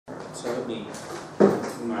So let me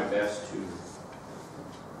do my best to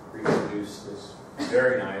reproduce this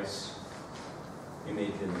very nice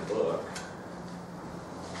image in the book.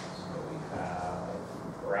 So we have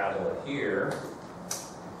parabola here.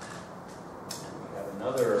 And we have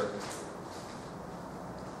another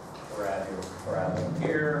parabola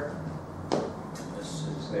here. And this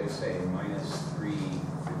is, they say, minus 3,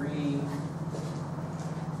 3.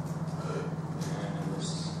 And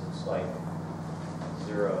this looks like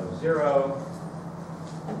 0, 0.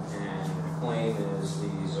 And the claim is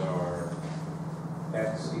these are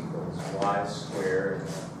x equals y squared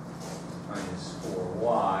minus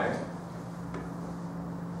 4y,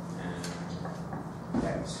 and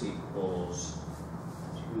x equals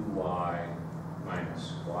 2y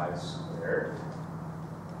minus y squared.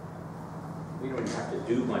 We don't have to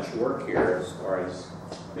do much work here as far as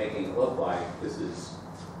making it look like this is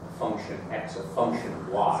a function x, a function of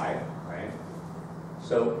y, right?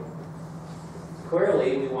 So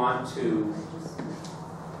clearly we want to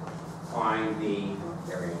find the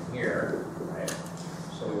area here, right?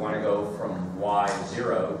 So we want to go from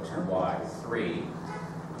y0 to y3,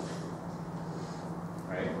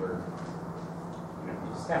 right? You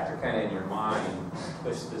just have to kind of in your mind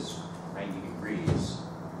twist this 90 degrees.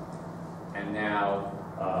 And now,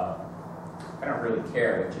 I don't really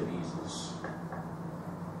care which of these is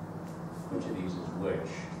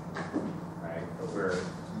which, right? But we're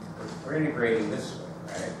integrating this way,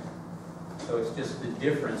 right? So it's just the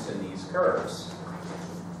difference in these curves,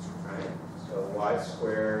 right? So y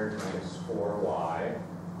squared minus 4y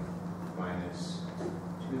minus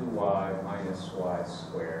 2y minus y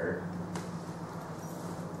squared.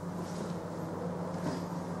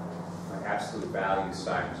 My absolute value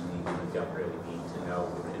signs mean you don't really need to know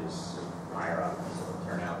which is higher up, so it'll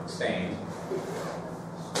turn out the same.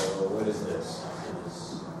 So what is this? This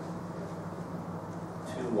is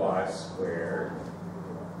 2y squared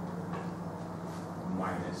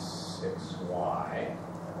minus 6y,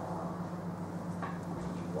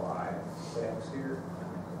 y, x here,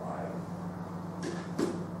 y.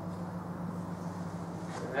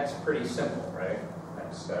 And that's pretty simple, right?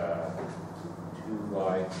 That's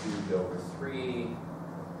 2y cubed over 3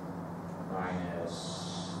 minus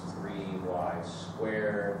 3y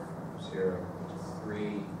squared, 0 to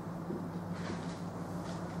 3.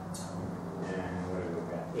 And what have we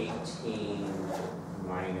got? 18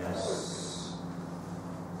 minus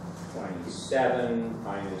 27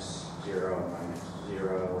 minus 0 minus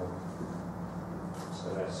 0. So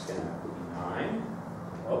that's going to be 9.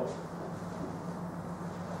 Oh.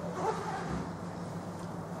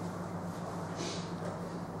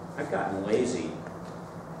 I've gotten lazy.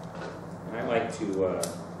 And I like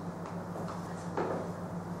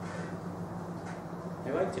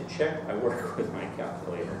to check my work with my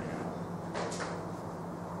calculator now.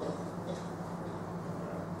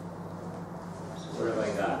 What have I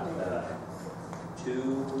got?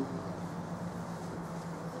 2y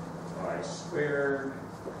squared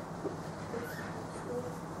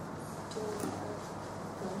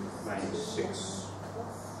minus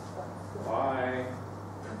 6y.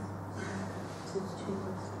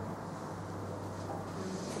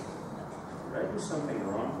 Did I do something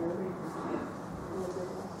wrong here?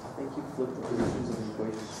 I think you flipped the positions of the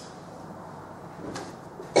equations.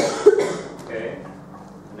 Okay.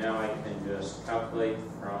 Now I can just calculate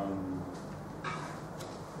from,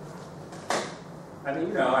 I mean,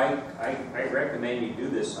 you know, I recommend you do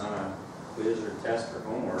this on a quiz or test or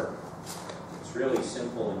homework. It's really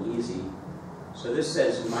simple and easy. So this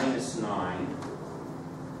says minus 9.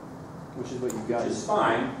 Which is what you got. Which is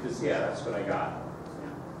fine, because, yeah, that's what I got.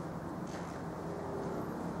 Yeah.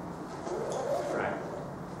 All right.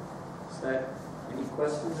 Is that, any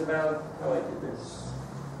questions about how I did this?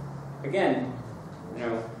 Again, you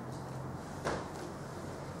know,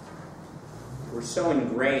 we're so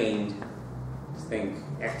ingrained to think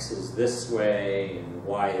x is this way and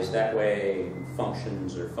y is that way, and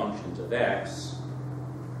functions are functions of x.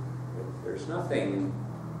 There's nothing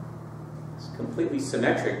completely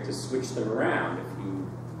symmetric to switch them around if you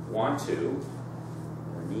want to,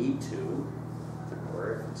 or need to,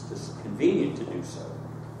 or if it's just convenient to do so.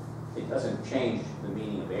 It doesn't change the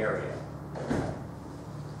meaning of area.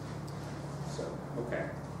 So, okay.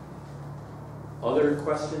 Other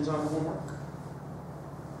questions on homework?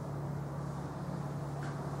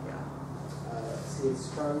 Yeah. See, it's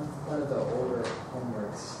from one of the older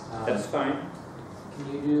homeworks. That's fine. Can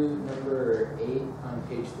you do number 8 on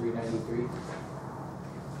page 393?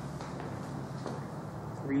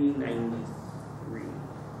 393.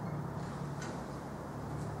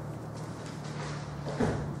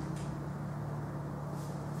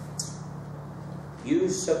 Use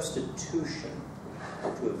use substitution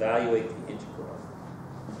to evaluate the integral.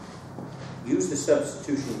 Use the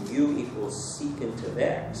substitution u equals secant of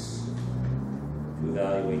x to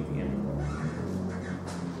evaluate the integral.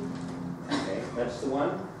 Okay, that's the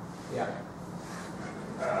one? Yeah.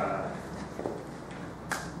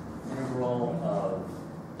 Integral of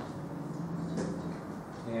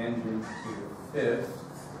tangent to the fifth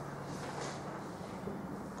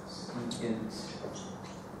secant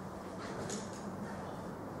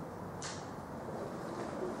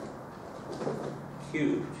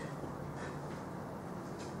Cubed.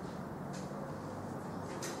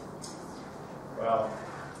 Well,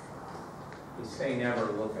 you say never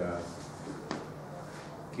look a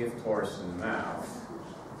gift horse in the mouth.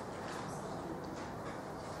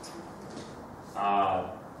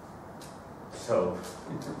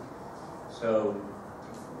 So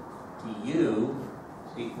du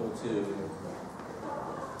is equal to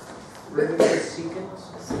Secant,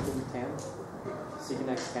 secant tan, secant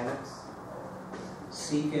x tan x.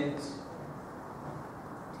 secant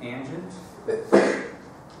tangent.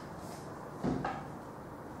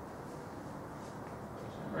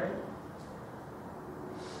 Right?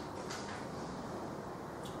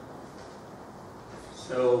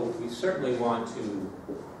 So we certainly want to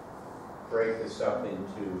break this up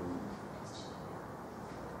into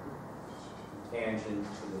tangent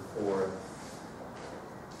to the fourth,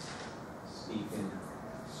 secant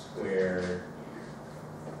squared,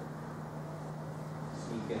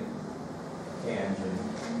 secant tangent,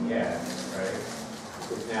 yeah, right?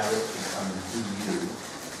 Because now this becomes du.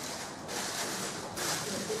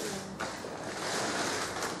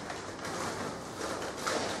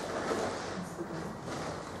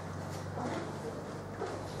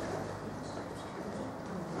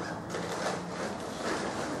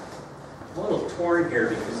 I'm a little torn here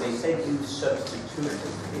because they say use substitution.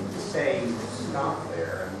 They didn't say stop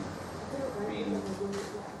there. I mean,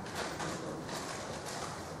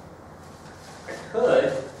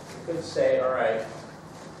 I could say, all right,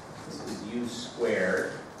 this is u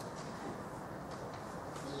squared.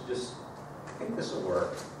 This is just, I think this will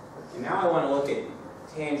work. And now I want to look at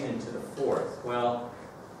tangent to the fourth. Well,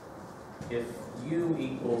 if u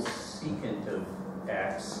equals secant of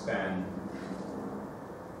x, then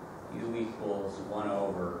u equals 1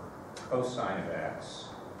 over cosine of x,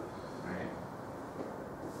 right?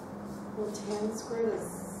 Well, tan squared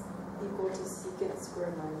is equal to secant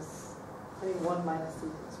squared minus, 1 minus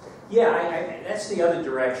secant squared. Yeah, that's the other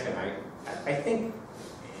direction. I think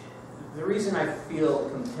the reason I feel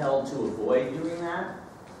compelled to avoid doing that,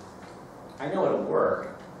 I know it'll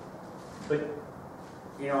work, but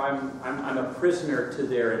you know, I'm a prisoner to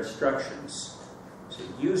their instructions. So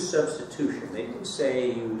use substitution. They didn't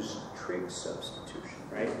say use trig substitution,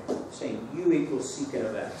 right? They're saying u equals secant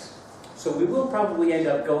of x. So we will probably end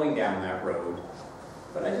up going down that road,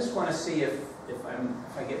 but I just want to see if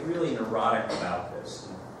I get really neurotic about this.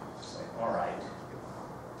 And say, all right.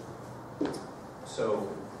 So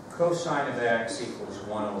cosine of x equals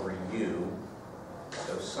 1 over u.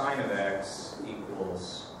 So sine of x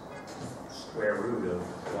equals square root of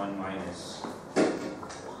 1 minus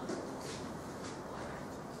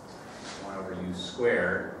 1 over u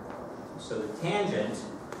squared. So the tangent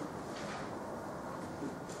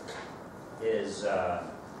is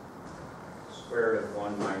square root of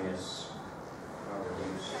 1 minus 1 over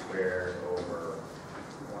u squared over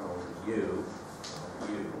 1 over u.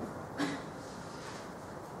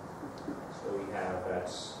 So we have,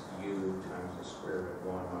 that's u times the square root of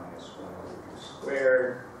 1 minus 1 over u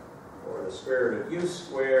squared, or the square root of u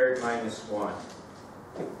squared minus 1.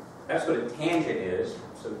 That's what a tangent is.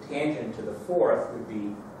 So tangent to the fourth would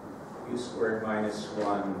be u squared minus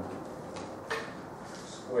 1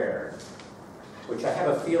 squared, which I have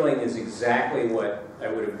a feeling is exactly what I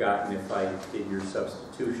would have gotten if I did your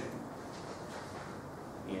substitution,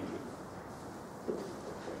 Andy.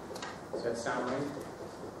 Does that sound right?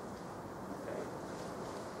 Okay.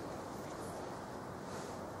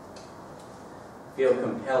 Feel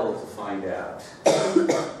compelled to find out.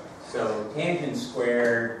 So tangent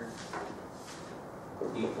squared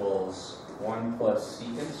equals 1 plus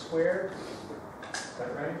secant squared. Is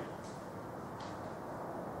that right?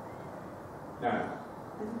 No.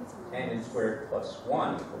 Tangent squared plus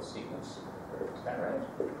 1 equals secant squared. Is that right?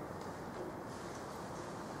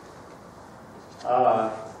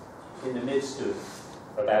 In the midst of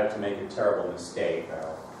about to make a terrible mistake,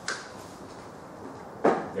 I'll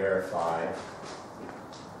verify.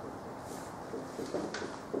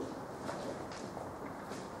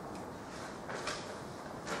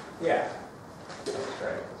 Yeah, that's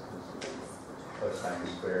right. Cosine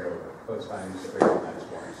squared over cosine squared minus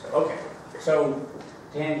 1. So, okay, so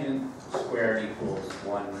tangent squared equals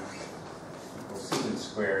secant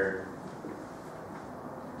squared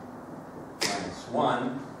minus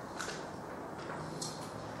 1.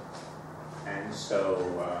 And so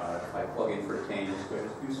if I plug in for tangent squared,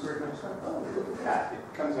 it's u squared minus 1. Oh, look at that.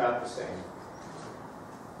 It comes out the same.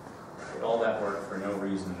 Did all that work for no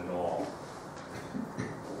reason at all.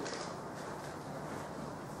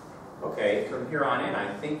 Okay, from here on in,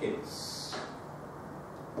 I think it's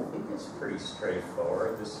pretty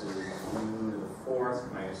straightforward. This is u to the fourth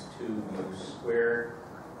minus 2u squared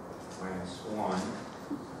minus 1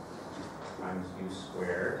 times u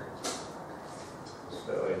squared.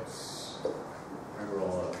 So it's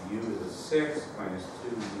integral of u to the sixth minus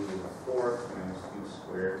 2u to the fourth minus u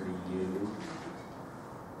squared to u,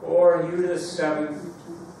 or u to the seventh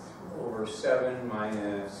over 7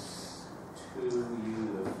 minus 2u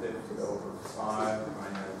to the fifth over 5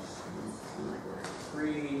 minus u over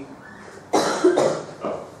 3.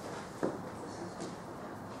 Oh.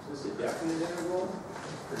 Is this a definite interval?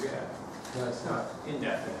 Forget. No, it's not.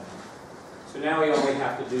 Indefinite. So now we only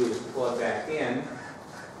have to do is plug back in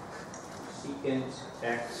secant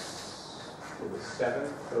x to the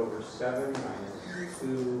seventh over 7 minus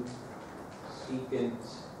 2 secant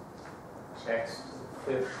x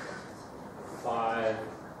to the fifth 5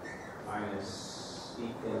 minus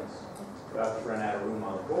secant. About to run out of room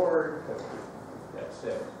on the board, but that's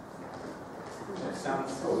it. That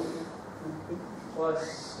sounds good.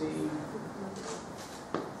 Plus c.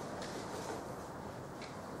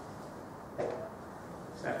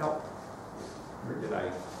 Does that help? Or did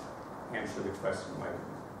I answer the question like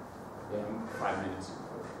 5 minutes ago?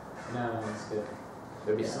 No, that's good. It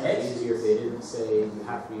would be so much It's- easier if they didn't say you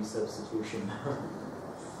have to use substitution.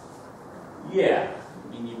 Yeah, I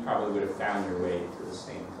mean, you probably would have found your way to the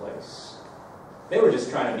same place. They were just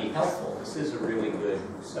trying to be helpful. This is a really good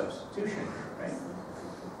substitution, right?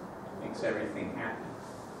 Makes everything happy.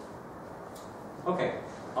 Okay,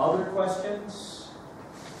 other questions?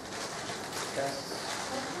 Yes?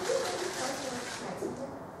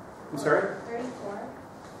 I'm sorry? 34.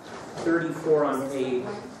 34 on page.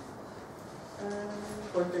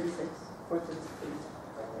 436. 433.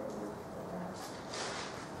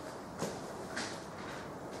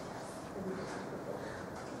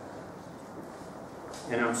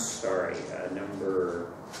 And I'm sorry, number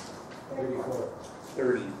 34.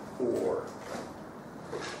 34.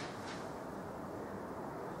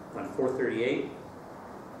 On 438.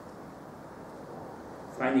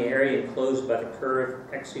 Find the area enclosed by the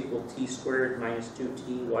curve x equal t squared minus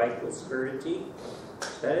 2t, y equals square root of t.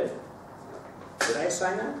 Is that it? Did I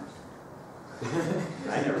assign that?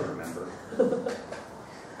 I never remember.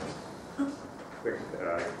 Very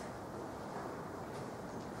good.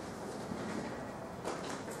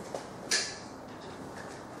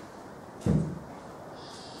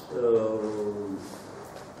 So,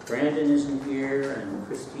 Brandon isn't here and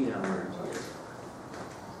Christina aren't here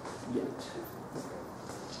yet.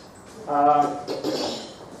 All right.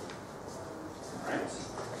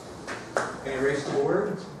 Can I erase the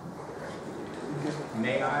board?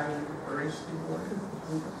 May I erase the board?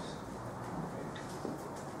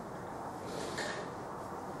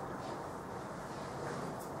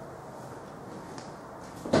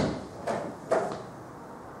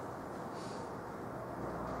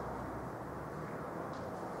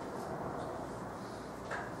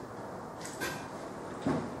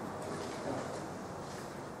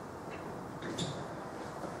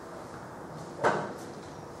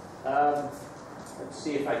 Let's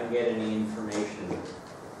see if I can get any information.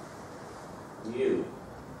 You.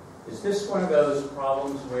 Is this one of those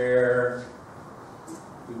problems where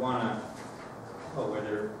we want to, where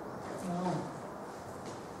there,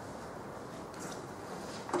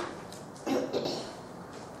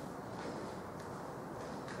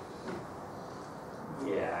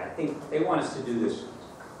 Yeah, I think they want us to do this.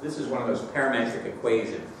 This is one of those parametric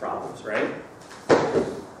equation problems, right?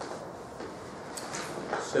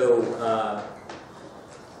 So,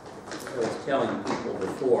 I was telling people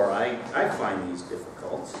before, I find these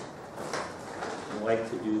difficult. I like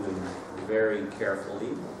to do them very carefully.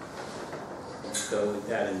 So with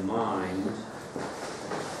that in mind,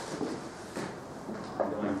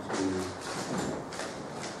 I'm going to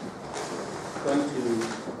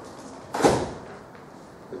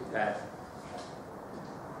put that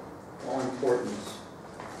all-important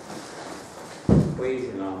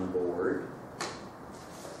equation on the board.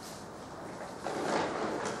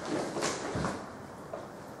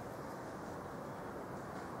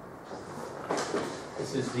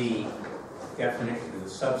 this is the definition of the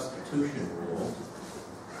substitution rule.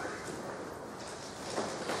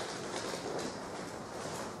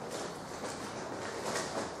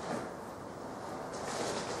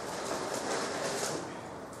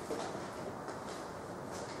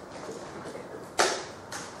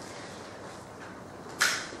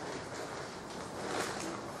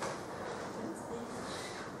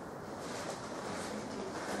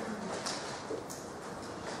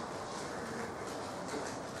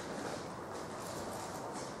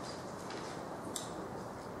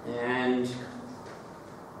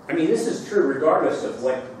 true regardless of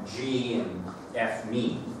what G and F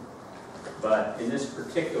mean, but in this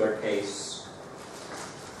particular case,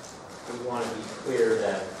 we want to be clear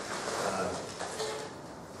that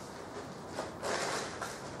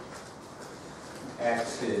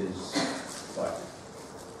X is what?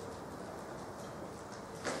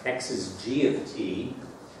 X is G of T,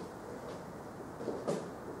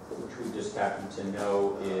 which we just happen to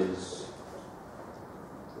know is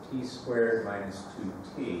T squared minus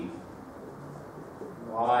 2T.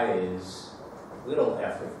 Y is little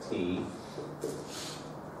f of T.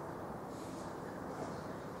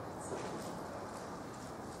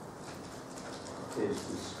 Is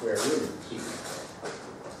the square root of T.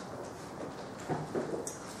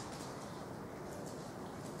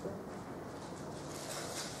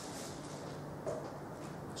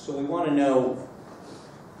 So we want to know,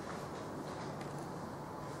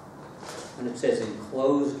 when it says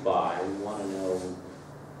enclosed by, we want to know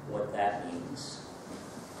what that means.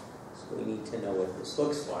 So we need to know what this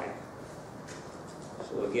looks like.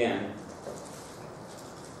 So again,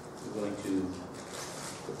 I'm going to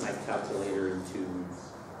put my calculator into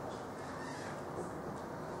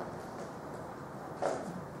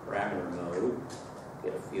parameter mode,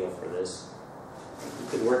 get a feel for this. You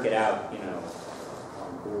could work it out, you know,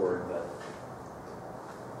 on board, but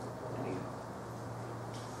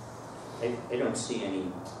I don't see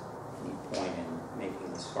any point in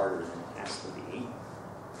making this harder than it has to be.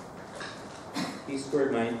 T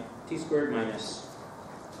squared minus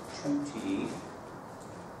 2T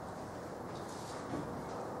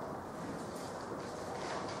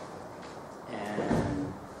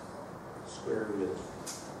and square root of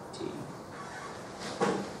T.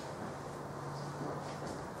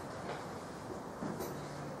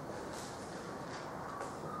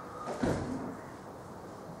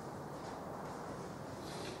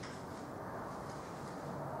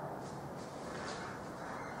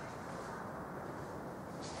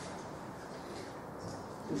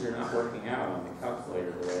 These are not working out on the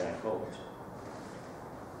calculator the way I hoped.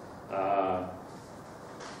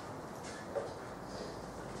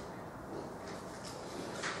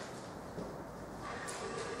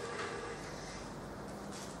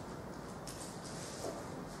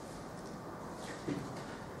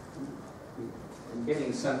 I'm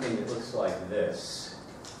getting something that looks like this.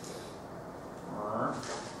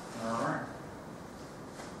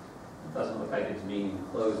 It doesn't look like it's being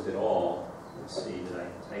enclosed at all. Let's see, did I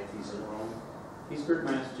type these in wrong? T squared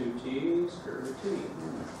minus 2T, square root of T.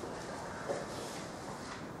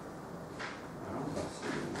 Well, let's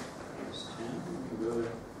see. Minus 10, we can go to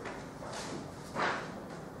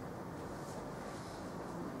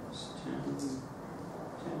minus 10.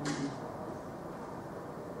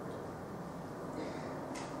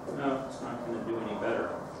 No, it's not going to do any better.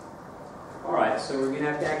 All right, so we're going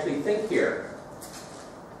to have to actually think here.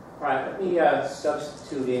 All right, let me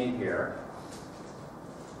substitute in here.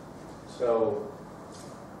 So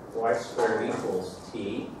y squared equals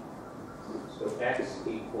t. So x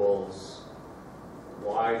equals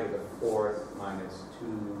y to the fourth minus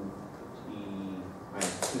 2t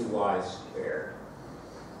minus 2y squared.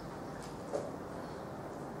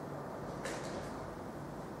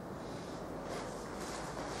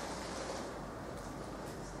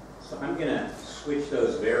 So I'm going to switch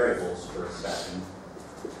those variables for a second,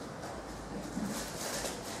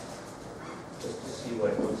 just to see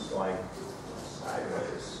what it looks like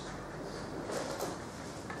sideways.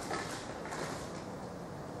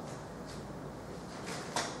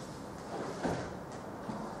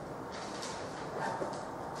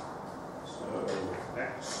 So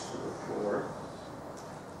x to the fourth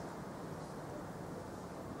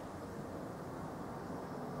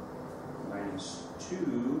minus 2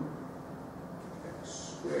 x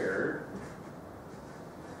squared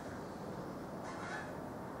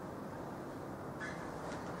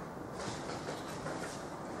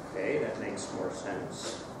that makes more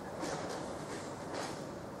sense.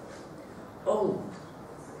 Oh,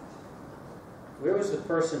 where was the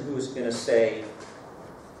person who was going to say,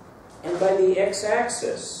 and by the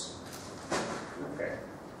x-axis? Okay.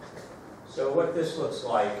 So what this looks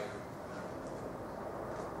like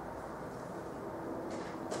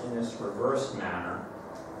in this reverse manner,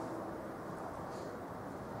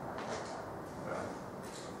 well,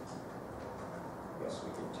 I guess we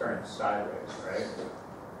could turn it sideways, right?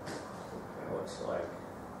 It looks like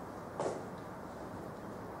on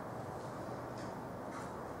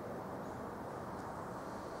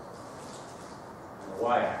the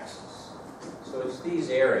y-axis. So it's these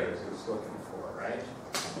areas it's looking for, right?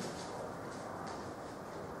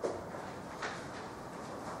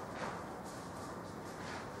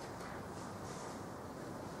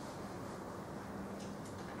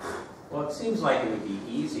 seems like it would be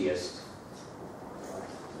easiest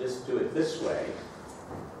to just do it this way.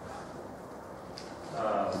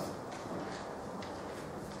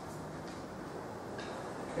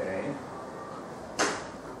 Okay.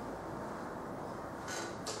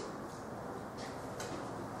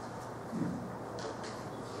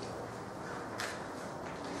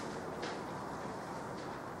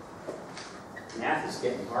 Math is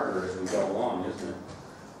getting harder as we go along, isn't it?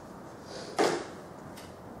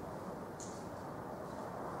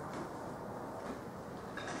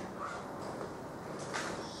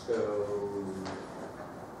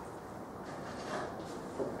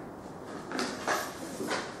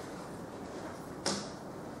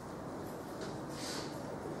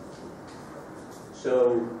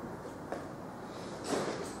 So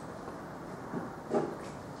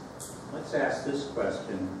let's ask this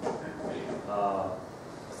question.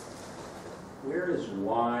 Where is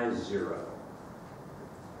y 0?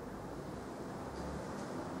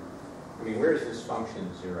 I mean, where is this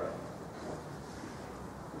function 0?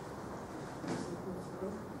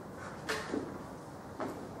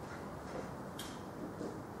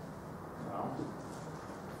 Well,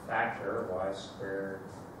 factor y squared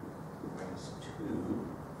minus 2.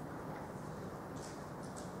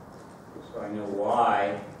 So I know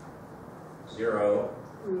y 0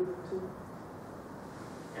 Root 2.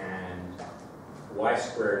 and y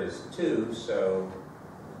squared is 2, so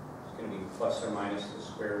it's going to be plus or minus the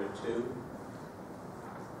square root of 2.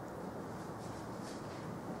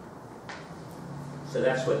 So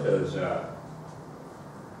that's what those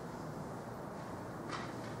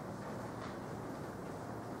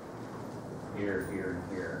here, here, and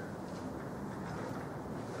here.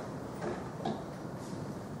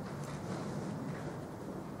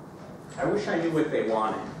 I wish I knew what they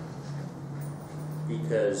wanted,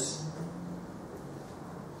 because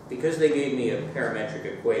they gave me a parametric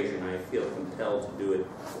equation, I feel compelled to do it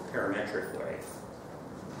the parametric way.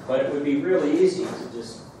 But it would be really easy to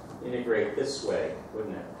just integrate this way,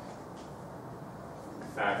 wouldn't it? In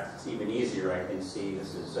fact, it's even easier. I can see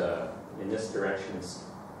this is, in this direction, it's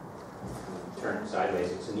turned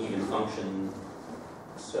sideways. It's an even function,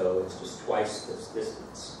 so it's just twice this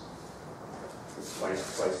distance. It's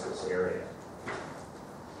twice this area.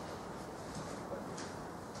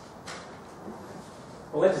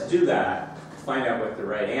 Well, let's do that, find out what the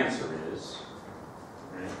right answer is.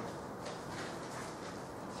 Right?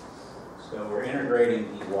 So we're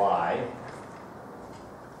integrating dy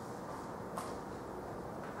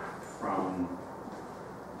from,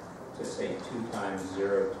 just say 2 times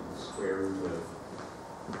 0 to the square root of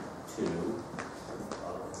 2,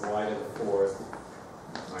 y to the 4th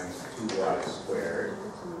minus 2y squared.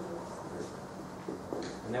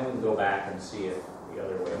 And then we can go back and see if the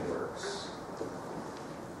other way works.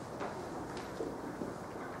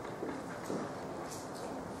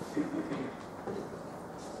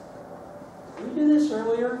 Did we do this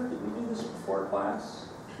earlier? Did we do this before class?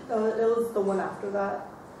 It was the one after that.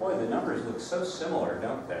 Boy, the numbers look so similar,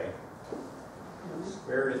 don't they?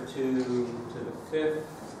 Square root of 2 to the 5th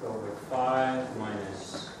over 5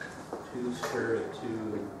 minus 2 square root of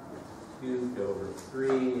 2 cubed over 3,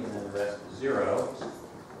 and then the rest is 0.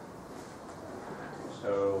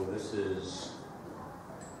 So this is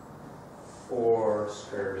 4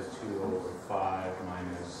 square root of 2 over 5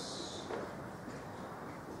 minus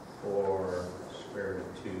 4 square root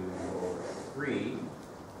of 2 over 3.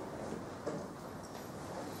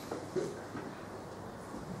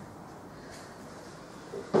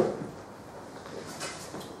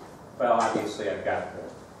 Well, obviously I've got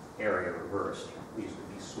the area reversed. These would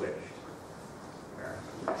be switched. There.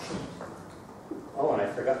 Oh, and I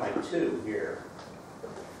forgot my 2 here.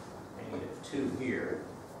 I need a 2 here.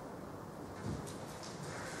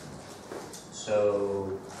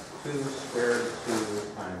 So 2 square root of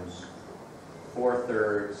 2 times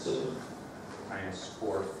 4/3 minus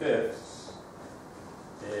 4/5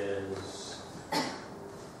 is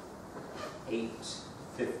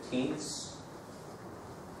 8/15.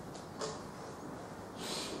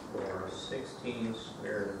 Or 16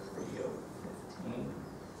 square root of 3 over 15.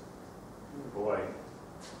 Oh boy.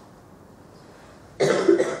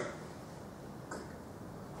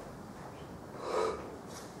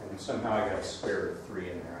 And somehow I got a square root of 3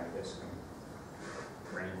 in there, I guess I'm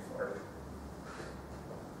brain fart.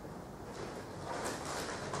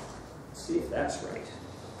 Let's see if that's right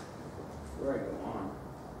before I go on.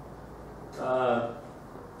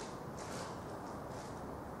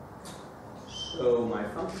 So my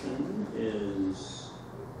function is,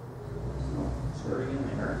 it's already in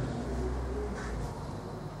there.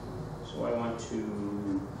 So I want to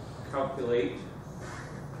calculate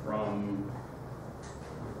from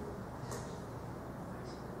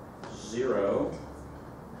 0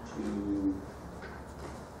 to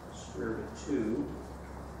square root of 2.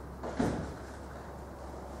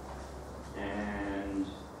 And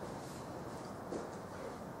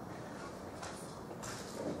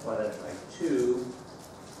multiply that by 2,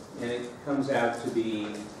 and it comes out to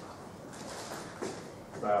be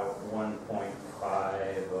about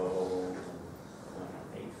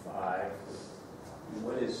 1.5085. And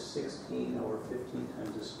what is 16 over 15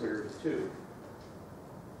 times the square root of 2?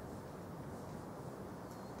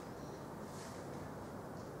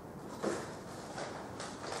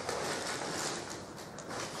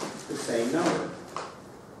 The same number.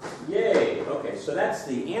 Yay! Okay, so that's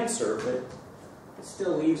the answer, but it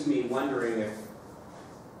still leaves me wondering if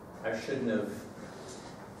I shouldn't have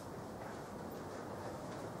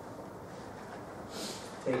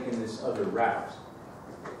taken this other route.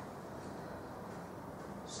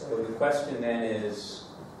 So the question then is,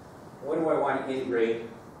 what do I want to integrate?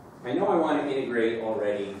 I know I want to integrate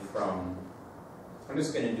already from, I'm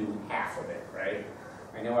just going to do half of it, right?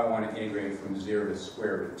 I know I want to integrate from 0 to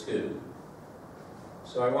square root of 2.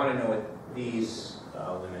 So I want to know what these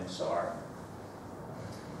limits are.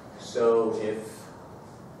 So if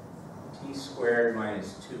t squared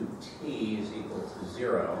minus 2t is equal to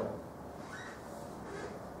 0,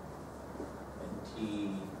 and t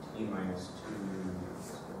minus 2,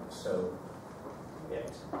 so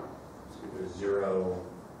it's either 0 or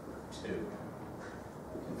 2.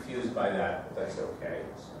 I'm confused by that, but that's okay.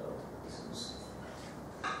 So this is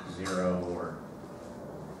 0 or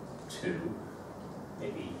 2.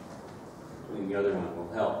 Maybe doing the other one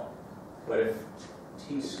will help. But if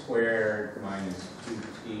t squared minus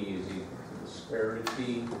 2t is equal to the square root of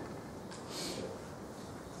t,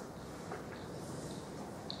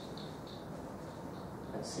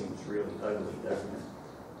 that seems really ugly, doesn't it?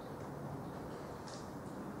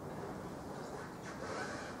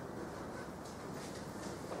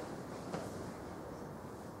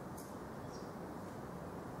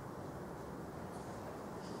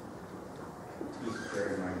 T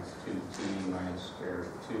squared minus 2t minus square root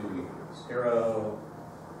of 2 equals 0.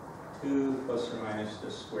 2 plus or minus the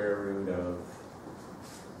square root of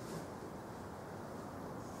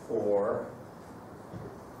 4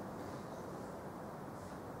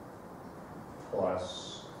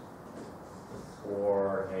 plus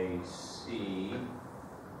 4ac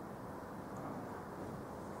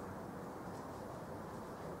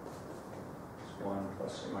 1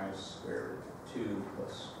 plus or minus square root of 2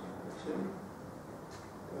 plus square root of 2.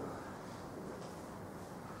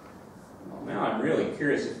 Well, now I'm really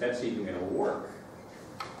curious if that's even going to work.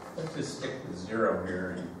 Let's just stick with 0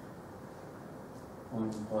 here, and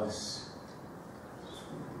 1 plus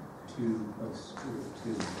 2 plus square root of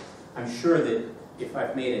 2. I'm sure that if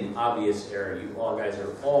I've made an obvious error, you all guys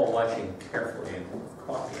are all watching carefully and will have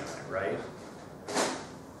caught me on it, right?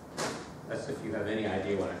 That's if you have any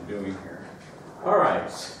idea what I'm doing here. All right.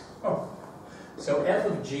 So f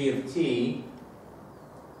of g of t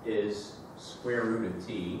is square root of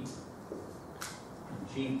t.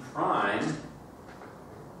 G prime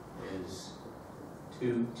is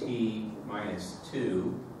 2t minus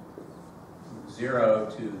 2, 0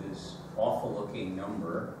 to this awful looking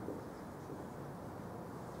number,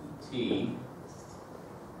 t.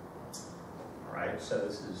 All right, so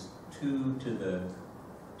this is 2 to the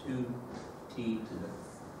 2t to the,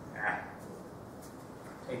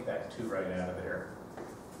 take that 2 right out of there.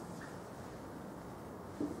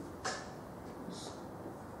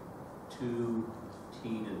 2t to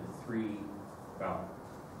the 3, well,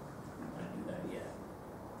 I'm not going to do that yet.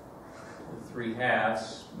 The 3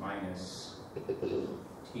 halves minus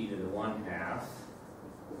t to the 1 half.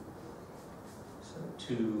 So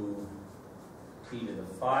 2t to the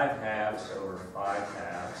 5 halves over 5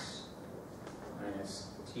 halves minus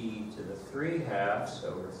t to the 3 halves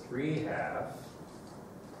over 3 halves.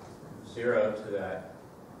 0 to that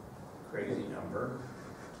crazy number.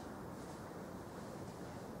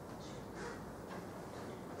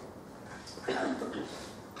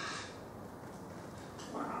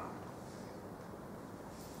 Wow.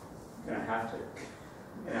 I'm gonna have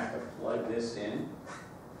to plug this in.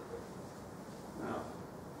 Now,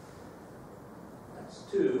 that's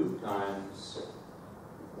 2 times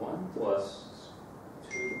 1 plus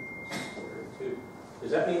 2 plus square root of 2.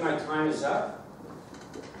 Does that mean my time is up?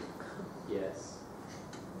 Yes.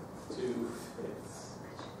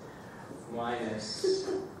 2/5 minus.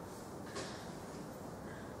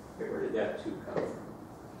 Okay, where did that 2 come from?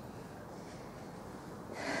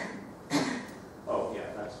 Oh,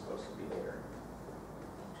 yeah, that's supposed to be there.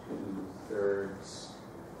 2/3.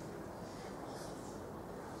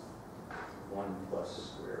 1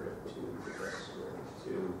 plus square root of 2 plus square root of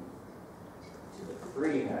 2.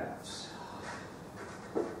 halves.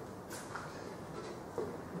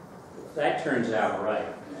 If that turns out right,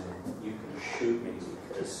 then you can shoot me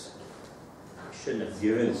because I shouldn't have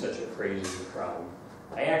given such a crazy problem.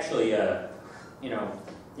 I actually, you know,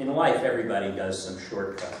 in life everybody does some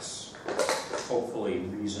shortcuts, hopefully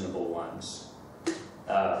reasonable ones.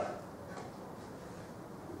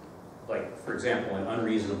 Like, for example, an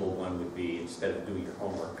unreasonable one would be instead of doing your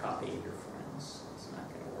homework, copying your friends. It's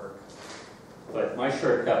not going to work. But my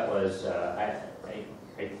shortcut was I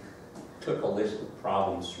took a list of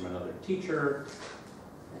problems from another teacher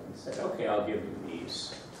and said, okay, I'll give you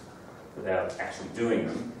these without actually doing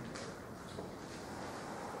them.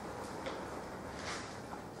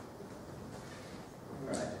 All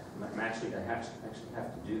right, I actually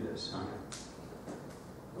have to do this, huh?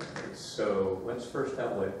 Okay, so let's first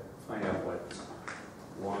find out what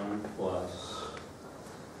 1 plus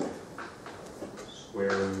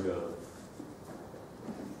square root of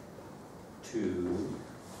 2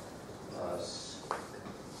 plus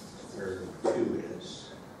square root of 2 is.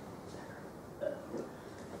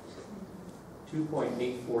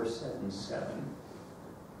 2.8477.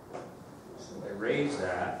 So I raise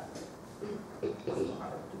that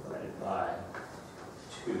divided by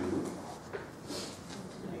 2.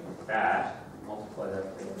 I get that. Multiply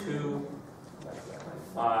that by 2. Multiply that by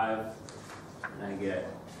 5. And I get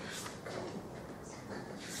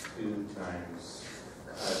 2 times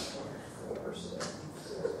 5.47.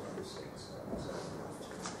 6, 7, 7.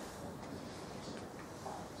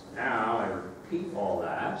 So now I repeat all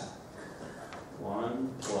that.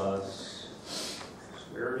 1 plus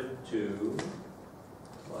square root of 2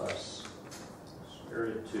 plus square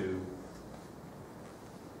root of 2.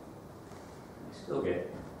 I still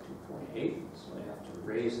get 2.8, so I have to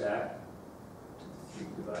raise that to 3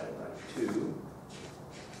 divided by 2.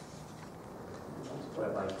 Multiply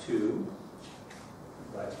by 2,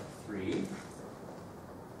 divided by 3.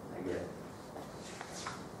 I get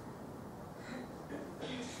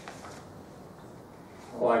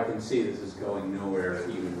well, I can see this is going nowhere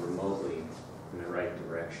even remotely in the right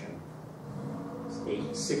direction. It's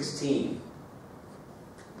 8/16.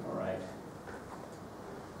 All right.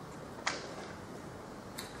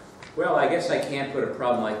 Well, I guess I can't put a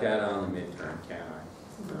problem like that on the midterm, can I?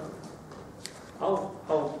 No.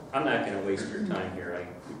 I'm not going to waste your time here.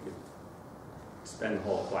 We could spend the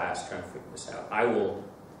whole class trying to figure this out. I will.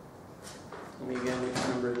 Tell me again which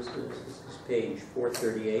number this is. This is page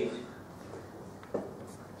 438.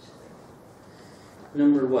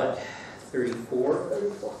 Number what? 34?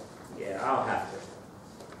 34. Yeah, I'll have to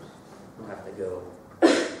go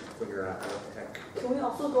figure out what the heck. Can we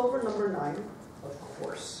also go over number 9? Of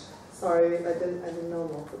course. Sorry, I didn't know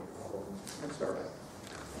most of the problem. That's all right.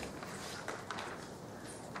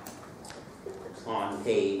 On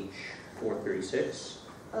page 436.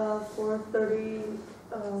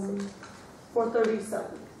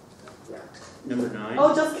 437. Yeah. Number 9.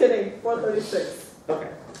 Oh, just kidding. 436.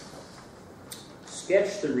 Okay.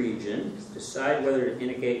 Sketch the region. Decide whether to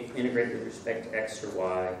integrate with respect to x or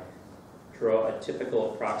y. Draw a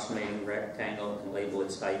typical approximating rectangle and label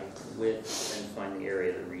its height and width, and find the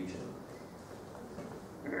area of the region.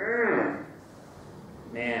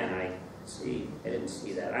 Man, I didn't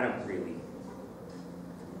see that. I don't really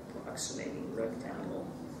approximating rectangle.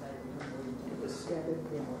 It was.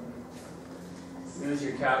 Use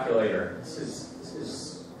your calculator. This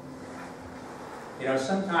is. You know,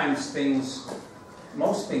 sometimes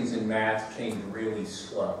most things in math change really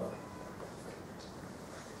slow.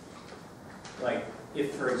 Like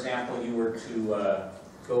if, for example, you were to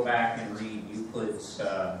go back and read Euclid's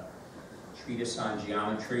treatise on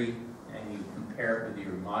geometry, and you compare it with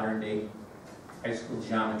your modern day high school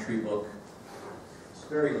geometry book, it's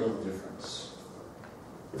very little difference.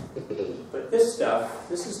 But this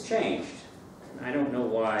has changed. And I don't know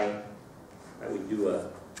why I would do a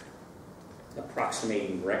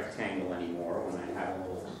approximating rectangle anymore when I have a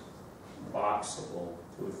little box that will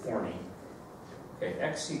do it for me. Okay,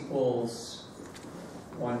 x equals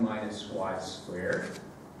 1 minus y squared,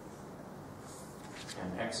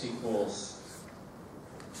 and x equals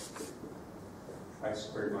y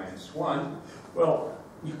squared minus 1. Well,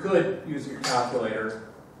 you could use your calculator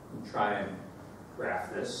and try and graph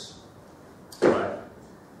this, but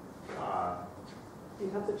Do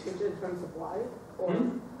you have to change it in terms of y? Or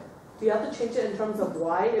do you have to change it in terms of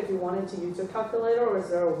y if you wanted to use your calculator, or is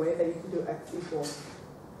there a way that you can do x equals?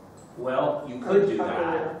 well, you could do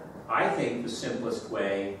that. I think the simplest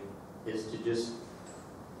way is to just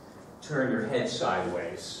turn your head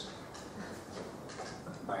sideways.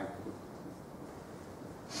 Right.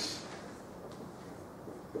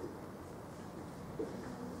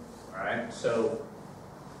 All right, so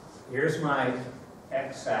here's my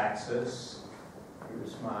x-axis,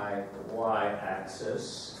 here's my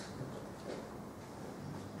y-axis.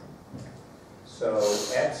 So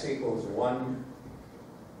x equals 1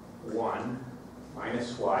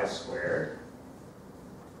 minus y squared.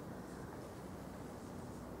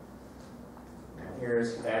 And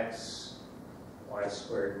here's x, y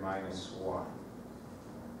squared minus 1.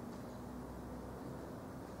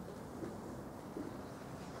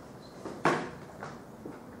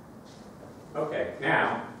 Okay,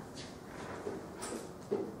 now,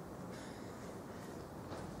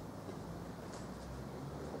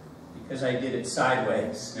 because I did it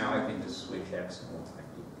sideways, now I can just switch x and y.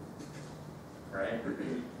 Right?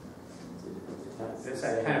 It's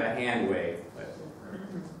a kind of a hand wave. But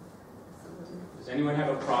does anyone have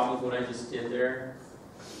a problem with what I just did there?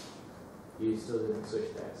 You still didn't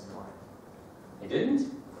switch to X and Y. I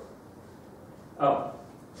didn't? Oh.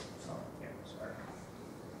 Oh, yeah, sorry.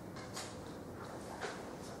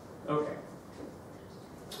 Okay.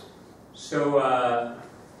 So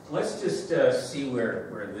let's just see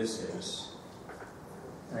where this is.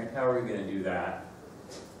 All right, how are we going to do that?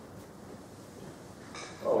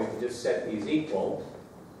 Oh, we can just set these equal.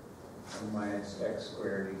 1 minus x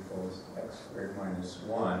squared equals x squared minus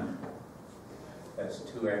 1. That's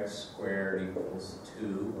 2x squared equals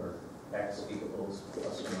 2, or x equals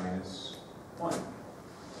plus or minus 1.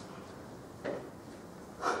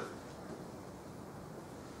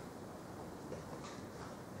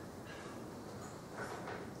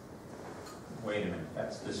 Wait a minute,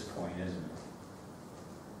 that's this point, isn't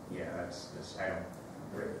it? Yeah, that's this. I don't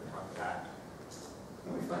really want that.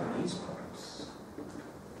 Let me find these points.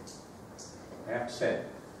 I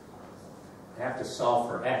have to solve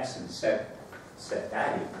for x and set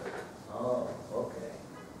that equal. Oh, okay.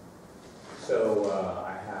 So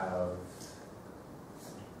I have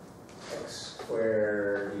x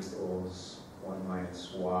squared equals 1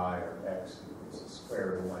 minus y, or x equals the square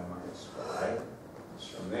root of 1 minus y. It's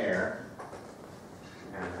from there.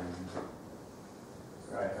 And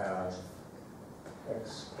I have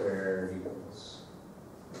x squared equals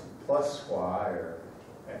plus y, or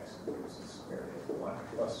x equals the square root of 1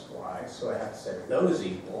 plus y. So I have to set those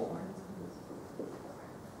equal.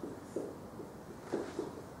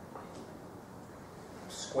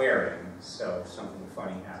 Squaring, so something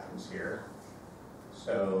funny happens here.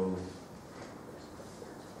 So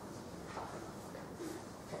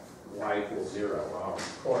y equals 0. Well,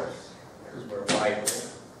 of course, this is where y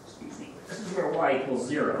equals, excuse me, this is where y equals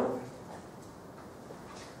 0.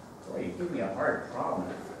 Boy, you give me a hard problem,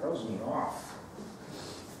 it throws me off.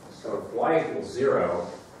 So if y equals 0,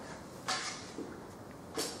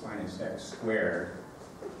 minus x squared,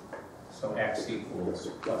 so x equals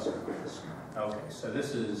plus or minus 1. Okay, so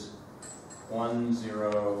this is 1,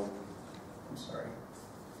 0, I'm sorry,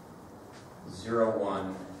 0,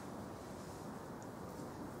 1,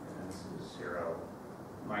 and this is 0,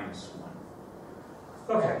 minus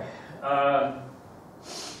 1. Okay,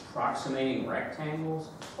 approximating rectangles.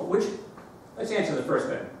 Let's answer the first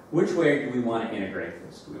bit. Which way do we want to integrate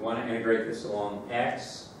this? Do we want to integrate this along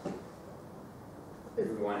x, or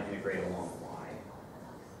do we want to integrate along y?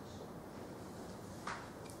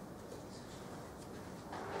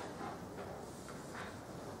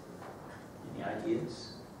 Any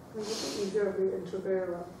ideas? It would be easier if we integrate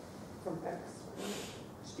from x.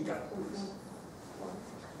 Speak up, please.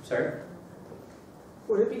 Sorry?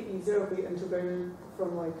 Would it be easier if we integrated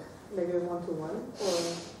from like -1 to 1, or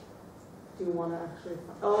do you want to actually?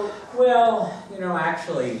 Oh, well,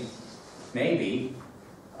 actually, maybe.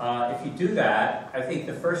 If you do that, I think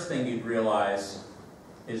the first thing you'd realize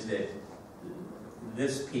is that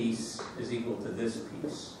this piece is equal to this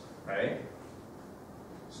piece, right?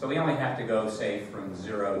 So we only have to go, say, from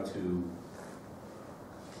 0 to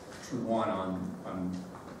 1 on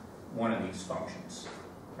one of these functions,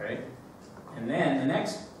 right? And then the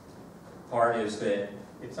next part is that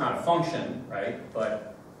it's not a function, right?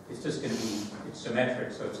 But it's just going to be, it's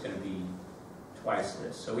symmetric, so it's going to be twice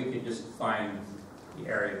this. So we could just find the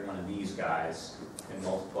area of one of these guys and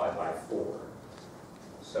multiply by 4.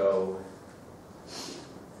 So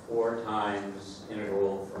 4 times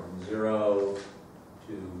integral from 0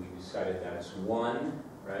 to, we decided that's 1,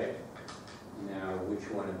 right? Now, which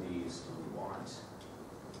one of these do we want?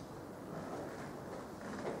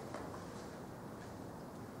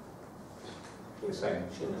 I guess I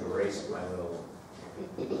should erase my little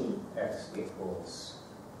x equals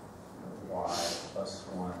y plus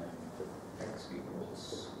 1 and x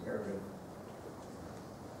equals square root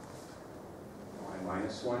y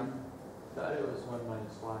minus 1. I thought it was 1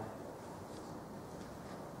 minus y.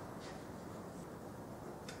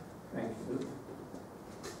 Thank you.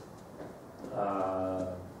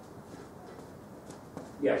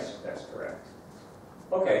 Yes, that's correct.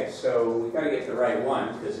 Okay, so we got to get the right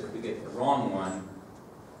one, because if we get the wrong one,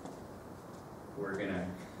 we're gonna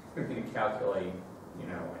calculate, you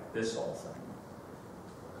know, like this whole thing.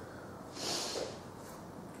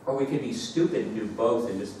 Or we could be stupid and do both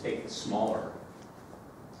and just take the smaller.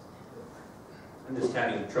 I'm just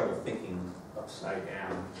having trouble thinking upside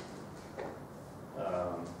down.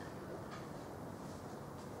 I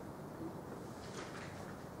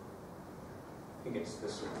think it's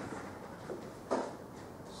this one.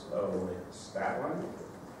 So it's that one.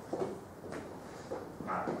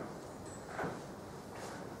 That one.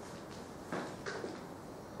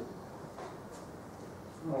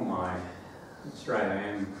 Oh my. That's right,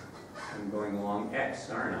 I'm going along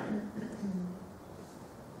X, aren't I?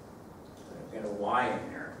 I've got a Y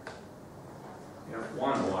in there. I don't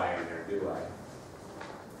want a Y in there, do I?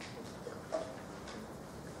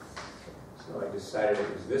 So I decided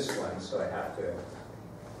it was this one, so I have to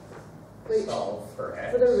solve for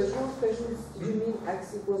X. For the original equations, did you mean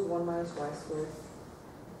x equals 1 minus y squared?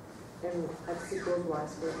 And x equals y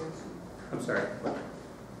squared? I'm sorry, what?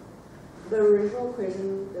 The original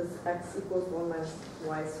equation is x equals 1 minus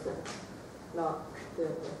y squared, not the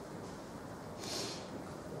other way.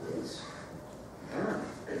 Yes. Yeah,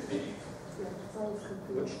 that's all I was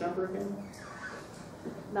confused. Which number again?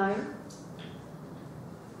 9.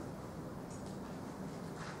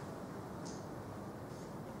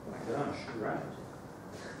 Oh my gosh, you're right.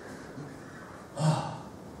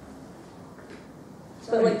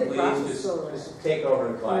 But like the graph is Please still right. just take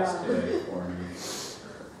over the class Yeah. today for me.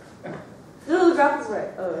 No, the graph is right.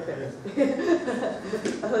 Oh, okay. I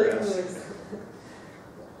thought it Yes. was.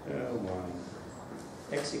 Oh, 1.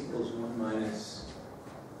 X equals 1 minus.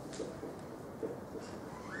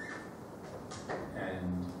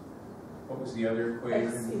 And what was the other equation?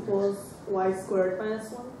 X equals y squared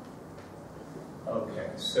minus 1. Okay,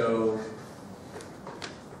 so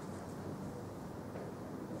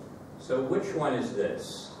which one is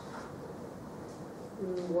this?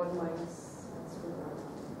 1 minus x squared.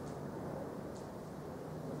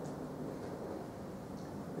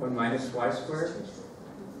 1 minus y squared?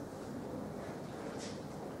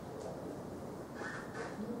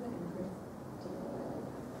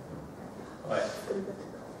 But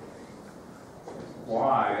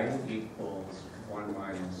y equals 1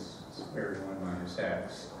 minus square root of 1 minus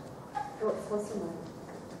x. Oh, it's plus or minus.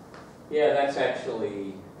 Yeah, that's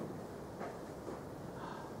actually,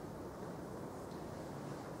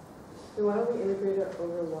 Then why don't we integrate it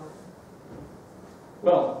over y?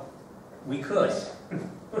 well, we could.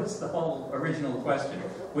 What's the whole original question?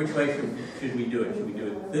 Which way should we do it? Should we do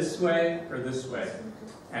it this way or this way?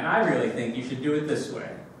 And I really think you should do it this way.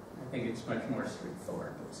 I think it's much more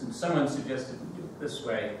straightforward. But since someone suggested we do it this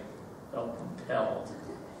way, I felt compelled,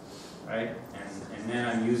 right? And then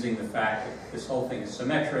I'm using the fact that this whole thing is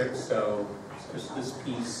symmetric, so it's just this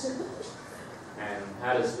piece. And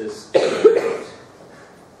how does this turn out?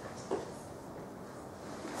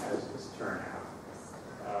 How does this turn out?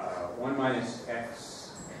 1 minus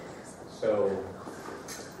x, so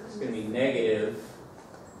it's going to be negative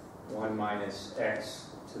 1 minus x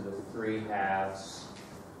to the 3/2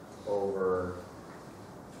 over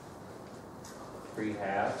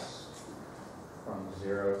 3/2 from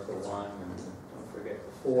 0 to 1, and don't forget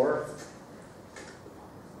the 4.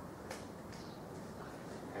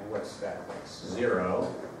 And what's that? That's 0.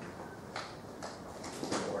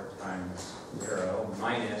 4 times 0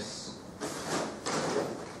 minus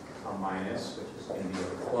a minus, which is going to be a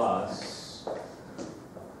plus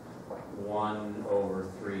 1 over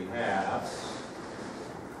 3/2,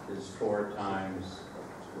 which is 4 times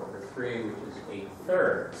 2 over 3, which is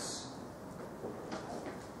 8/3.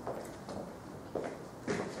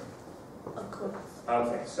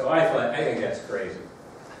 Okay, so I think that's crazy.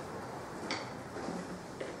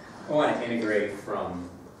 I want to integrate from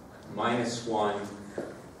 -1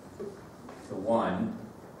 to 1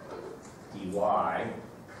 dy,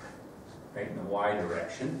 right in the y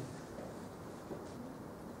direction.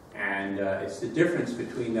 And it's the difference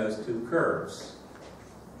between those two curves.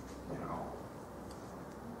 You know,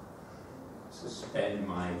 suspend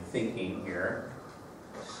my thinking here.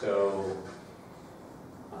 So,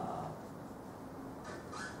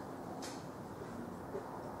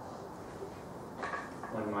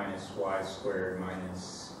 1 minus y squared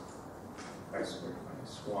minus y squared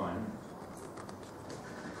minus 1,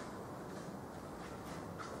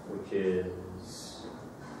 which is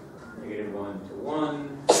 -1 to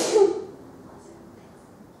 1,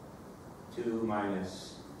 2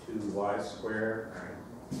 minus 2y squared, all right,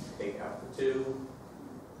 take out the 2.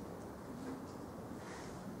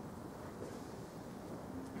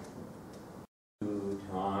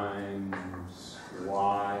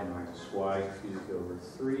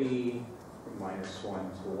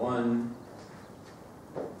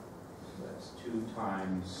 2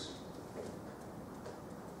 times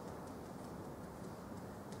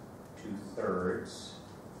 2/3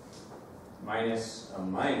 minus a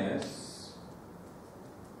minus.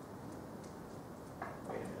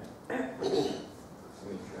 Wait a minute. Let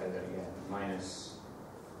me try that again. Minus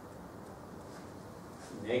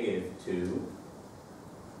 -2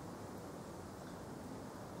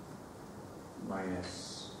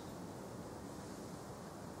 minus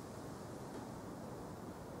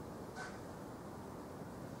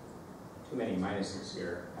too many minuses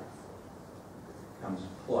here, comes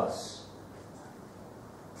plus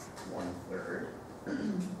 1/3.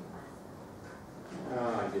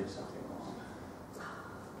 Oh, I did something wrong.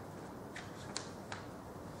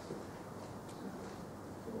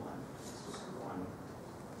 One.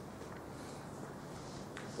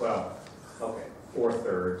 Well, okay,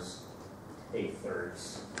 4/3,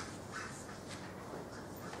 8/3.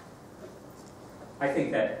 I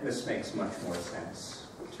think that this makes much more sense,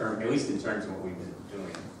 at least in terms of what we've been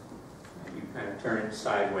doing. You kind of turn it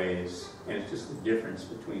sideways, and it's just the difference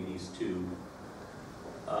between these two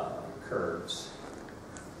curves.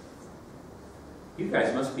 You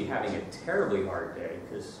guys must be having a terribly hard day,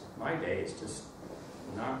 because my day is just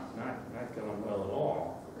not going well at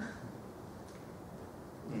all.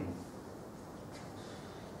 What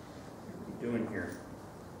are we doing here?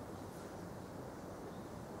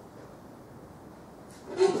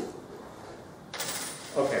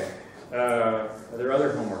 Okay. Are there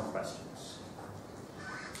other homework questions?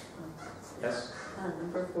 Yes?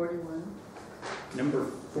 Number 41. Number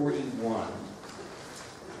 41.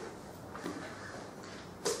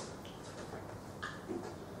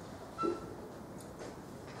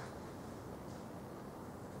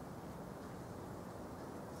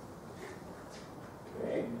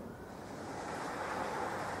 Okay.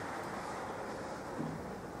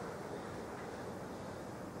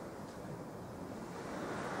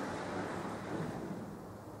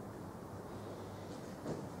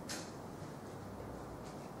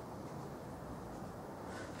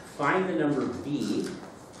 Find the number b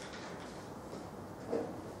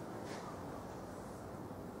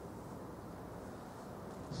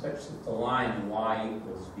such that the line y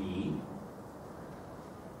equals b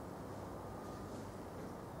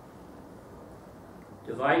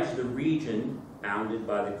divides the region bounded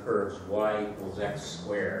by the curves y equals x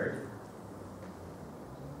squared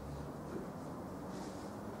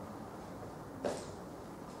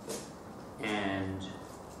and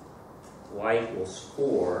y equals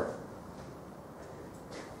 4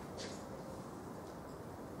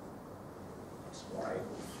 y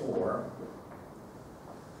equals 4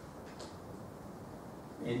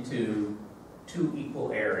 into 2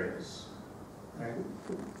 equal areas, right?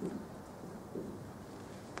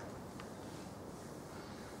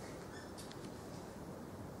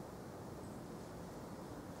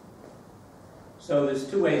 So there's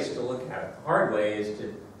 2 ways to look at it. The hard way is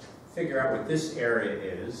to figure out what this area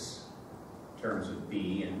is in terms of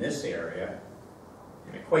B in this area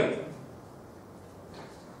and equate them.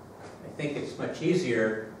 I think it's much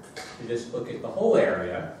easier to just look at the whole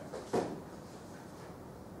area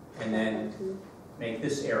and then make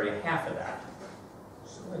this area half of that.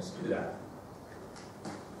 So let's do that.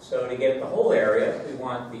 So to get the whole area, we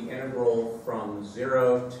want the integral from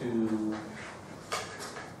 0 to,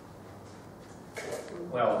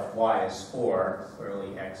 well, if y is 4,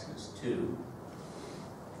 clearly x is 2.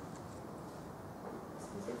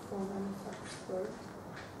 Is it 4 minus x squared?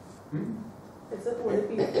 Hmm? Would it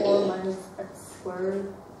be 4 minus x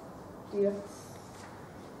squared dx?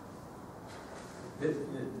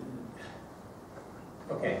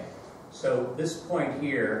 Okay, so this point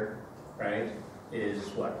here, right, is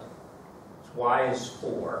what? Y is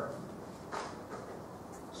 4.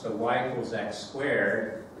 So y equals x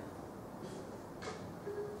squared.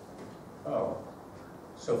 Oh,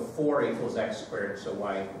 so 4 equals x squared, so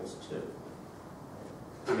y equals 2.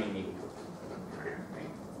 I mean,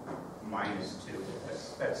 minus 2.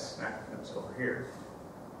 That's over here.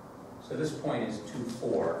 So this point is 2,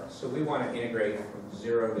 4. So we want to integrate from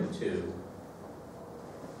 0 to 2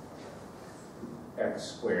 x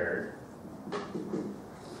squared.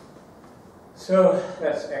 So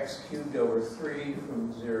that's x cubed over 3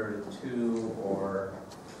 from 0 to 2, or,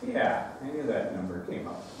 yeah, I knew that number came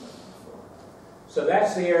up. So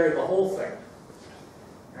that's the area of the whole thing,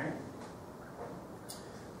 right?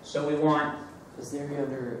 So we want... Is the area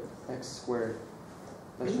under x squared?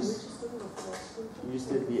 That's Didn't we just, just do the first one? you just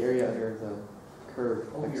did the area under the curve.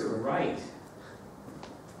 Oh, x you're squared. right.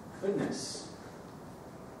 Goodness.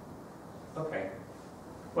 Okay.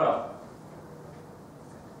 Well,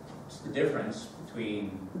 it's the difference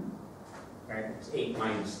between right? It's 8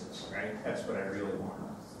 minus this, right? That's what I really want.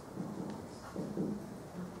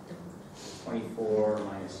 24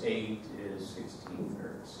 minus 8 is 16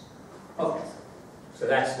 thirds. Okay, so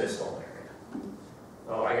that's this whole area.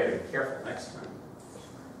 Oh, I gotta be careful next time.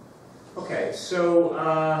 Okay, so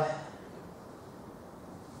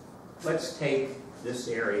let's take this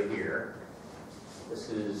area here. This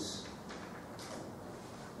is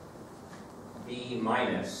b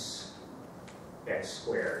minus x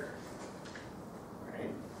squared,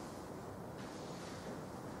 right?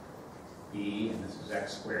 B, and this is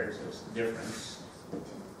x squared, so it's the difference.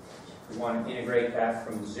 We want to integrate that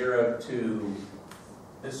from 0 to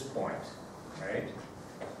this point, right?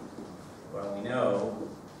 Well, we know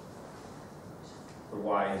the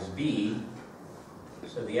y is b,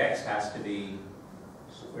 so the x has to be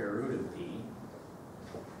square root of b.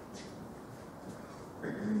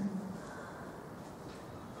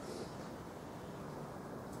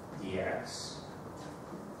 Dx.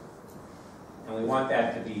 And we want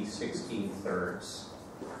that to be 16 thirds.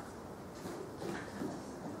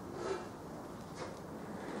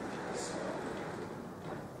 So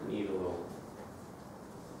we need a little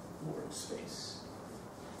more space.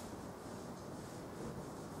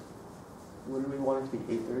 Would we want it to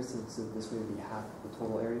be 8/3 since this would be half the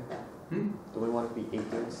total area? Hmm? Do we want it to be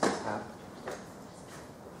 8/3 since half?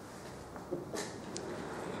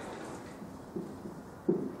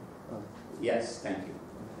 Yes, thank you.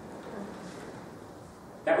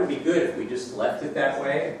 That would be good if we just left it that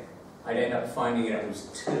way. I'd end up finding it was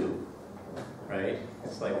 2, right?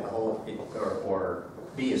 It's like the whole, or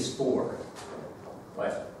b is 4.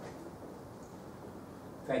 But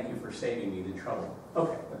thank you for saving me the trouble.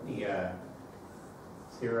 Okay, let me,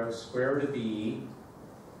 0 square root of b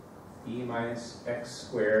minus x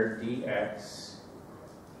squared dx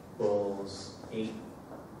equals 8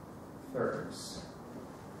 thirds.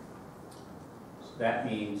 So that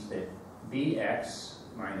means that bx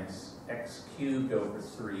minus x cubed over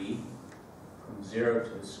 3 from 0 to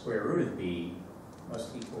the square root of b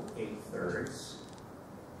must equal 8 thirds.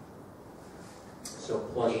 So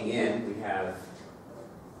plugging in, we have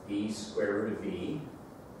b square root of b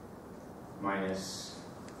minus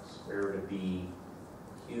square root of b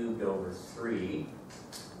cubed over 3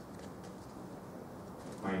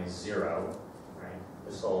 minus 0, right?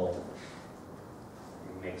 This whole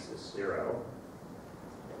thing makes this 0.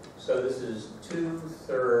 So this is 2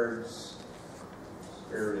 thirds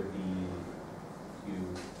square root of b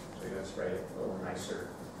cubed. So let's write it a little nicer.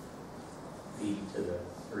 B to the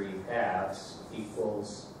 3 halves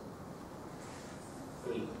equals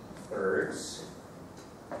 8 thirds,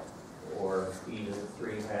 or b to the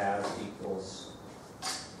 3 halves equals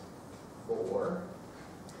 4,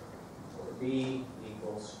 or b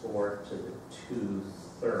equals 4 to the 2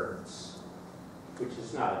 thirds, which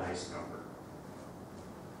is not a nice number.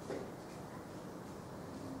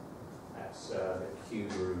 That's the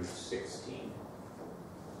cube root of 16,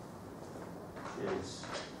 which is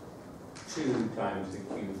 2 times the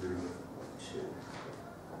cube root of 2.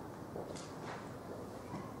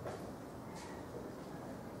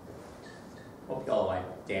 Hope y'all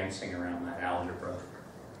like dancing around that algebra.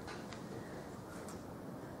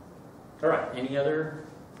 All right, any other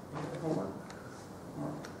homework?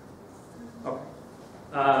 Okay.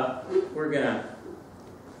 We're going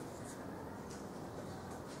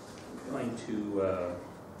to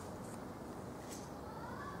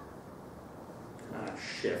kind of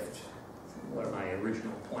shift from what my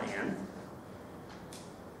original plan.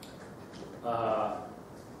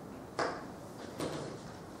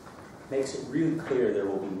 Makes it really clear there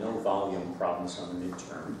will be no volume problems on the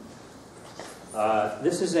midterm.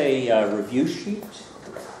 This is a review sheet.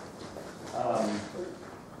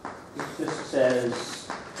 It just says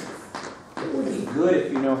it would be good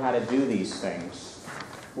if you know how to do these things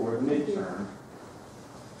for the midterm.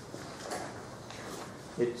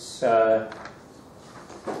 It's you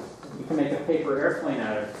can make a paper airplane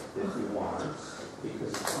out of it if you want,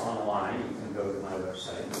 because it's online. You can go to my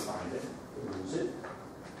website and find it, use it.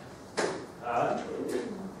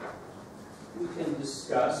 We can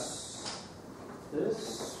discuss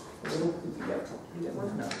this. You get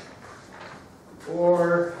one? No.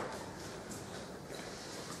 Or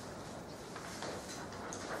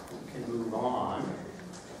we can move on.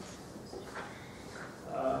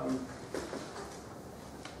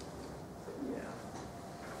 Yeah.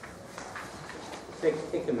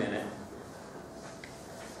 Take a minute.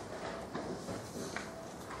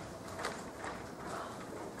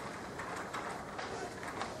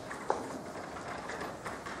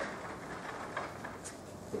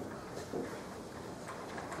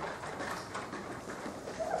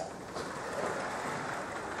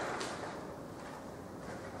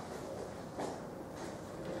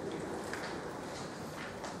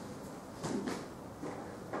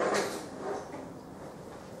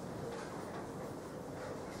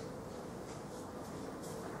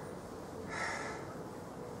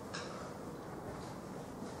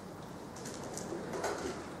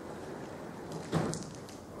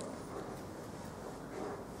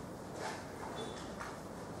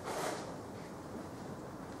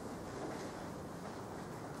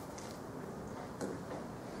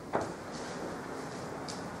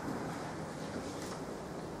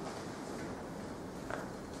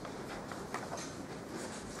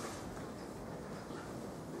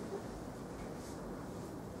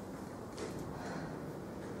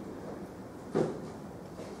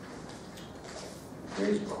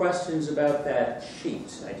 Any questions about that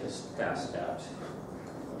sheet I just passed out?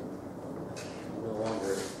 No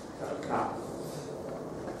longer got a copy.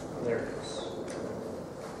 There it is.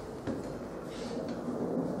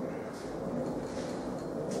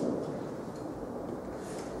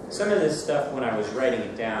 Some of this stuff, when I was writing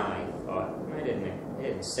it down, I thought, I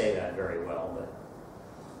didn't say that very well, but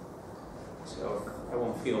so I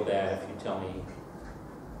won't feel bad if you tell me,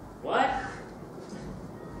 what? I'd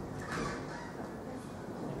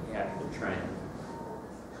be happy to try and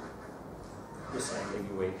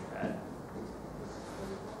disambiguate that.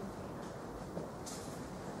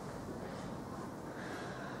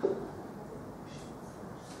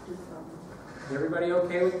 Is everybody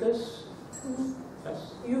okay with this? Mhm.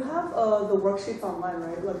 Yes? You have the worksheets online,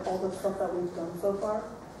 right? Like all the stuff that we've done so far?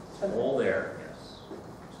 All there, yes.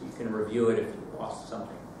 So you can review it if you lost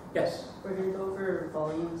something. Yes? We're going to go over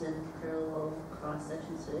volumes and parallel cross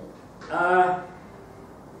sections today.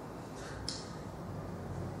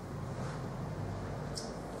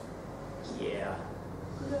 Yeah,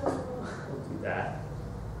 No. we'll do that.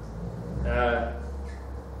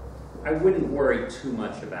 I wouldn't worry too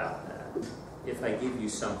much about that. If I give you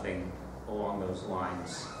something along those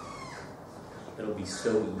lines, it'll be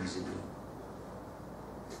so easy.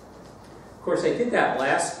 Of course, I did that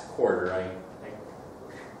last quarter.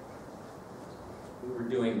 We were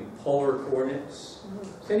doing polar coordinates.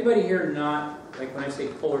 Does anybody here not, like when I say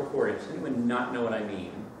polar coordinates, does anyone not know what I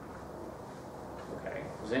mean? Okay.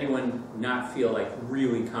 Does anyone not feel like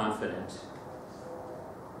really confident?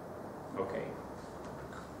 Okay.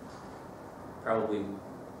 Probably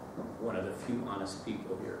one of the few honest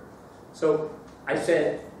people here. So I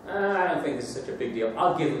said, I don't think this is such a big deal.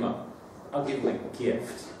 I'll give him a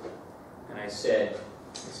gift. And I said,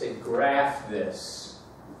 graph this.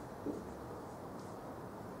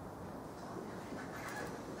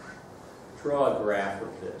 Draw a graph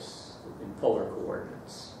of this in polar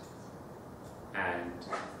coordinates. And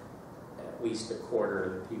at least a quarter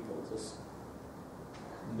of the people just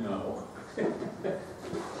know. Does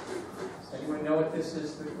anyone know what this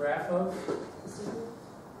is the graph of?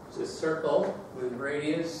 It's a circle with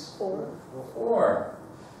radius 4.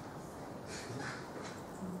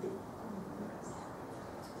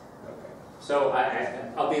 So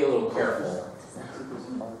I'll be a little careful.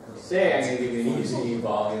 Say I'm going to give you an easy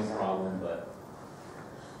volume problem, but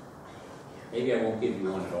maybe I won't give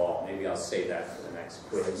you one at all. Maybe I'll save that for the next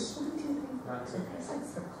quiz. That's okay.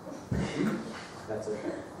 That's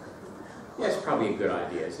okay. Yeah, it's probably a good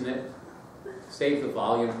idea, isn't it? Save the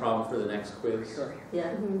volume problem for the next quiz. Sure.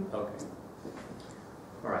 Yeah. Mhm. Okay.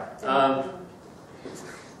 All right. Is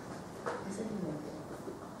it in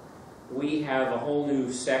We have a whole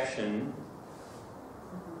new section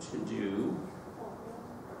to do.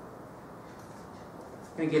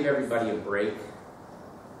 I'm going to give everybody a break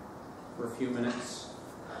for a few minutes,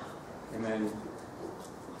 and then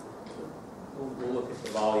we'll look at the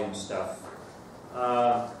volume stuff.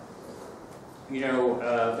 Let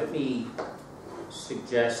me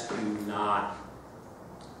suggest you not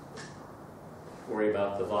worry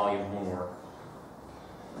about the volume homework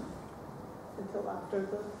Until after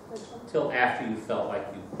the midterm? till after you felt like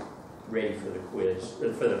you ready for the quiz,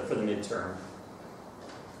 or for the midterm.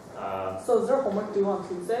 So is there homework due on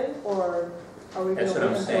Tuesday, or are we going That's to what wait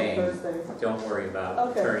I'm until saying. Thursday? Don't worry about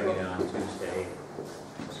Okay, turning cool. it on Tuesday.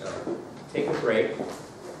 So take a break,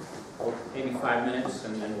 maybe 5 minutes,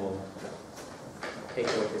 and then we'll take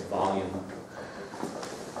a look at volume.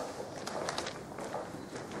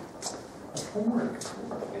 Homework.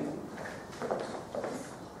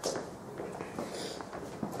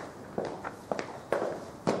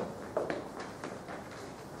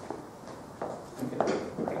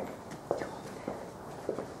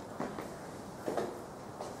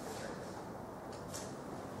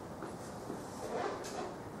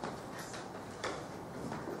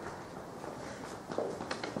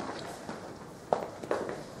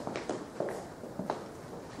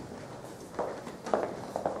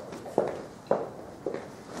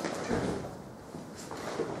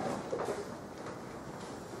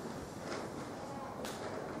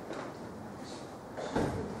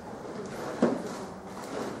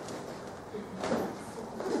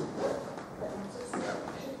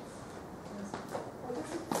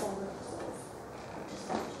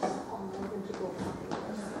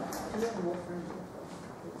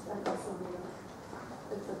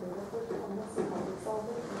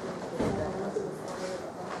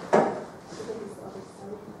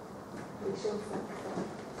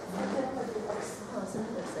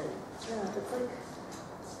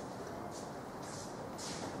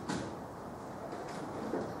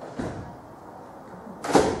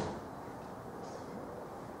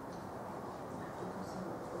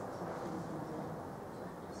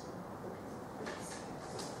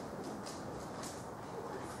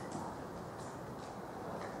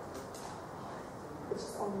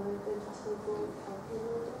 with the table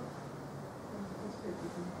calculator.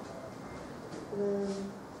 And then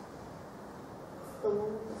the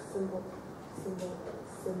one with the symbol.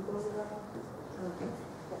 Okay.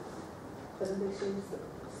 Presentations,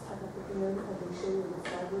 just type everything in, and then show you the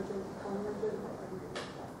side version, color version.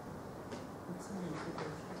 That's not a good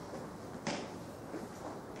version.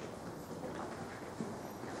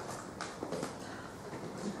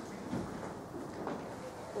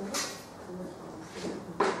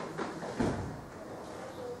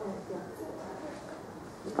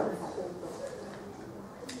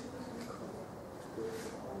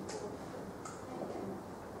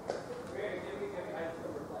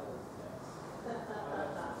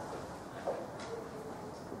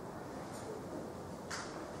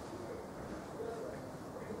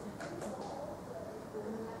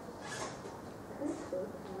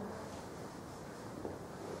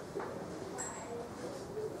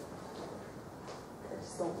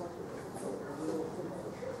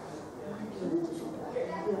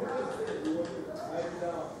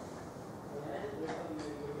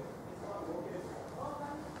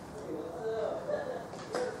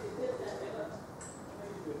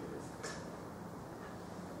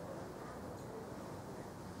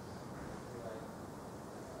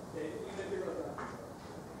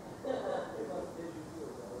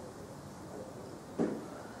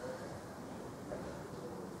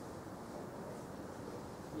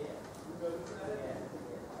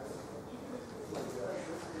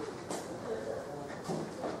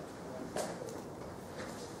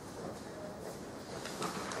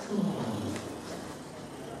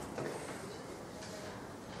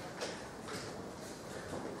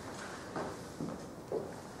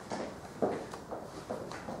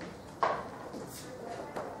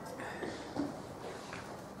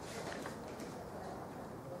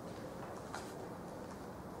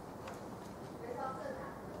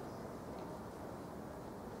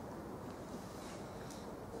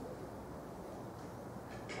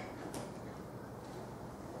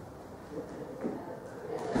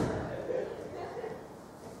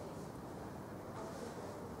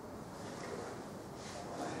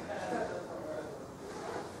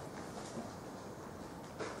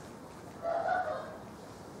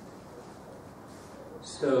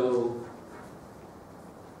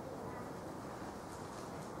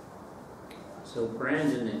 So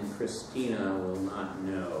Brandon and Christina will not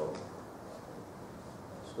know.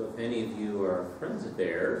 So if any of you are friends of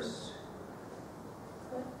theirs,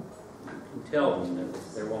 you can tell them that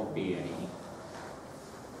there won't be any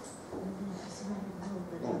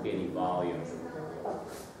volume.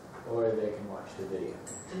 Or they can watch the video.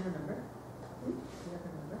 Do you have a number? Do you have a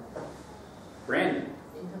number? Brandon,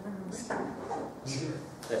 Do you have a number?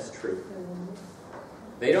 that's true.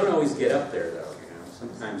 They don't always get up there though, you know.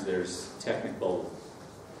 Sometimes there's technical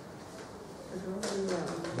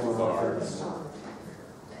bars.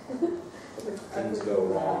 Things go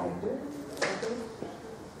wrong.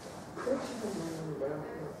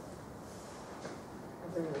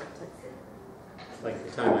 Like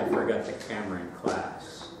the time I forgot the camera in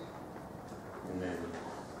class, and then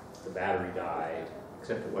the battery died,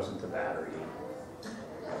 except it wasn't the battery.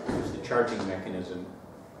 It was the charging mechanism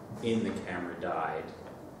in the camera died.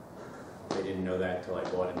 I didn't know that till I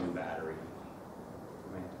bought a new battery. I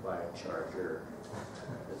went to buy a charger.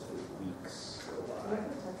 This was weeks go by.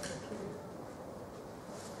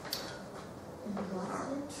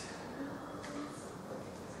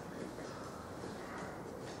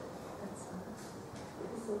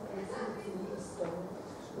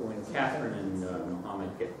 So when Catherine and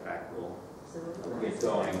Mohammed get back, we'll get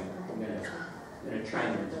going. I'm gonna try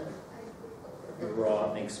and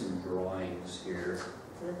make some drawings here.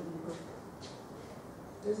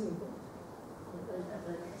 Is it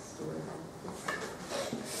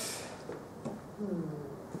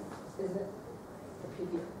the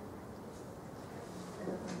PDF? I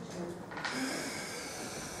don't know.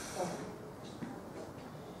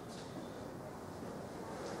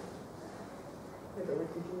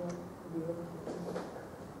 Did you want to be able to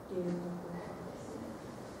do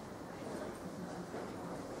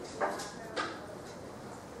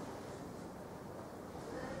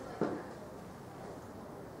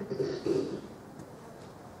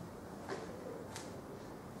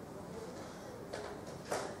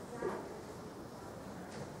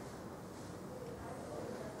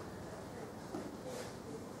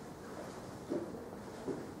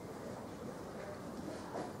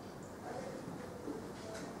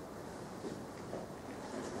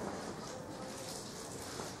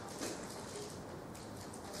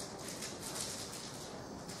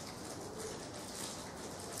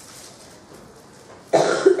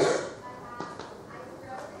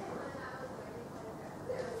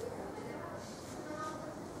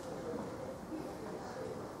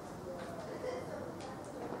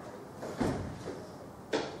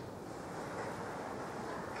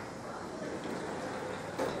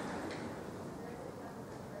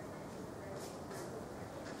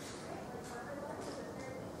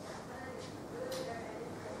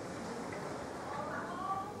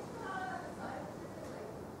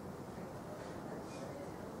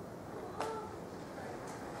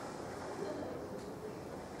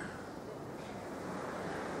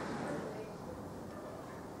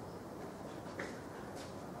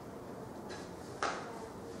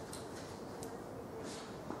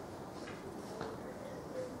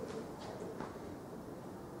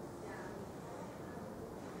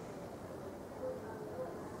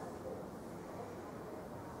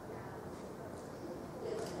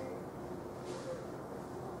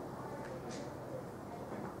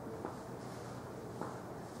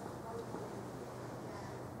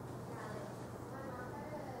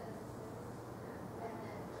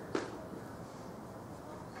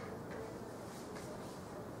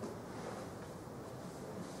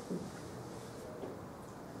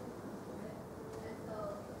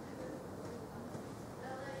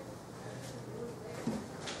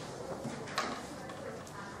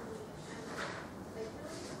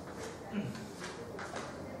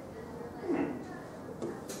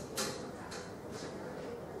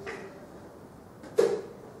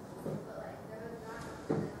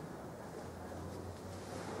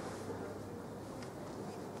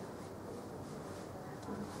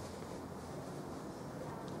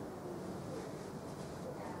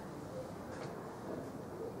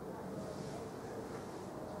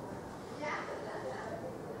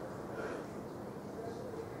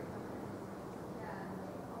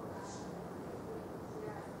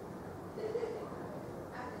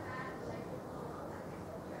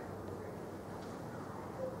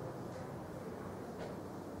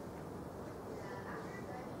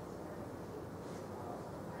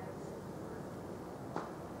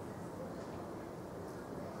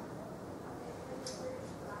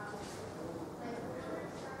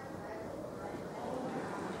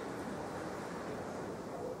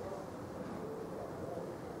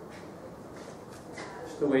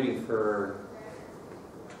Still waiting for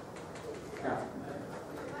Catherine.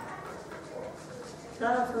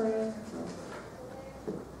 Catherine.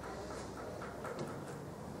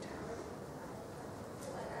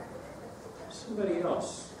 Somebody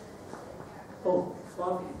else. Oh,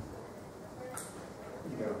 Flavia.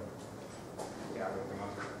 Here you go. Yeah,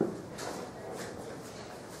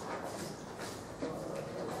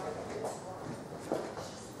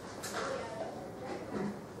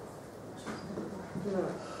 No,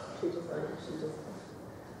 she just she's looking.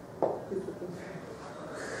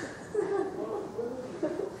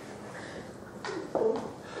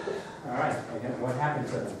 all right. What happened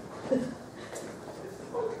to them?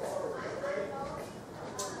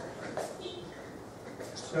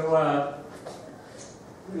 So,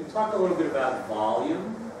 we're going to talk a little bit about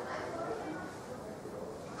volume.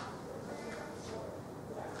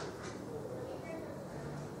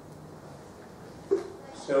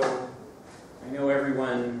 So, I know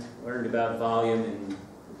everyone learned about volume in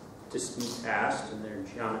distant past in their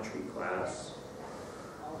geometry class.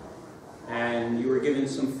 And you were given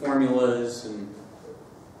some formulas and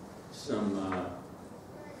some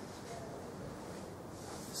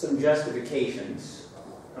justifications.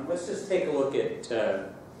 Let's just take a look at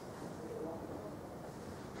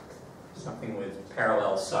something with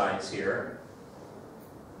parallel sides here.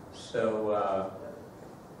 So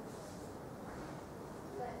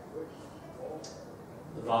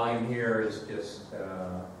the volume here is just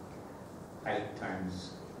height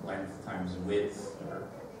times length times width, or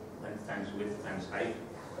length times width times height.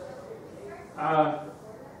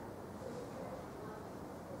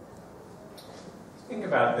 Think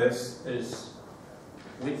about this as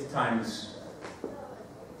width times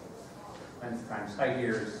length times height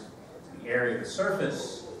here is the area of the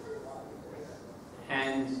surface,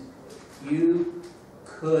 and you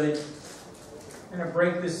could kind of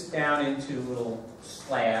break this down into little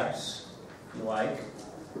slabs, if you like.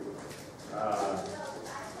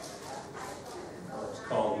 Let's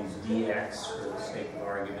call these dx for the sake of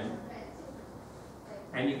argument.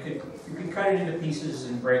 And you could cut it into pieces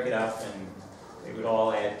and break it up, and they would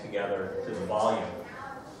all add together to the volume.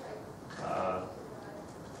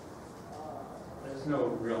 There's no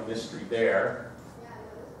real mystery there.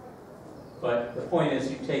 But the point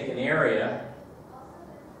is, you take an area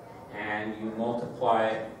and you multiply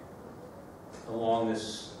it along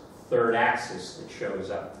this third axis that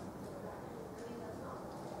shows up.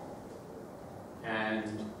 And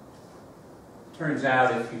it turns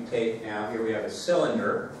out if you take, now here we have a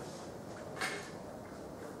cylinder.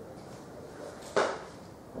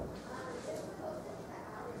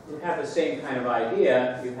 You have the same kind of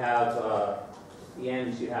idea. You have the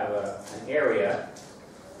ends, you have an area,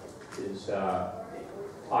 is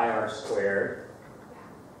pi r squared.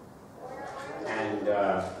 And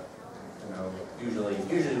you know, usually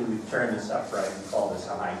we turn this upright and call this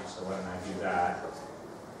a height, so why don't I do that?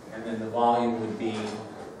 And then the volume would be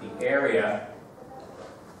the area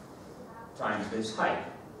times this height,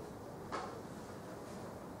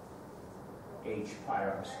 h pi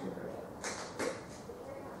r squared.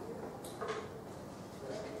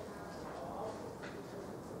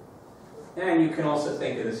 And you can also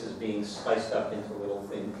think of this as being sliced up into little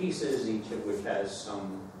thin pieces, each of which has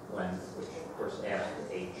some length, which of course adds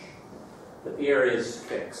to h. But the area is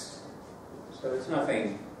fixed. So there's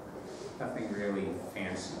nothing really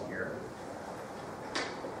fancy here.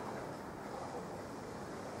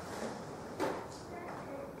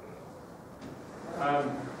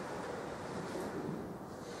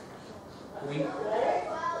 We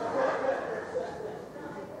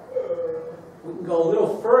can go a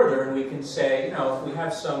little further and we can say, you know, if we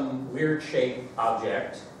have some weird shaped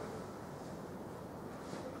object,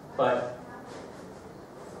 but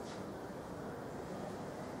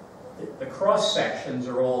the cross sections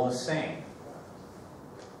are all the same.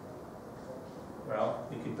 Well,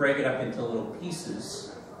 we could break it up into little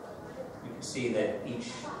pieces. You can see that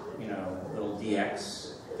each, you know, little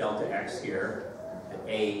dx, delta x here,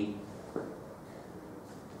 the a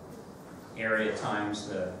area times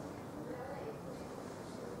the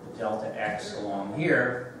delta x along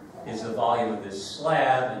here is the volume of this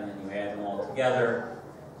slab, and then you add them all together,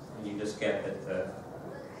 and you just get that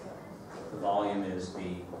the volume is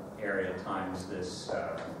the area times this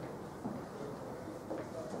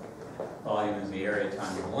volume is the area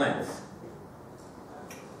times the length.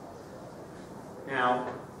 Now,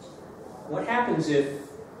 what happens if,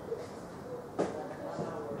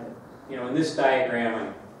 you know, in this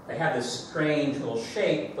diagram I have this strange little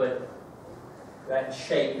shape, but that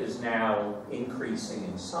shape is now increasing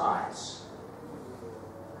in size.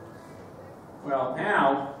 Well,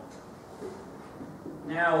 now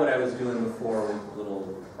now what I was doing before with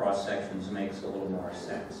little cross sections makes a little more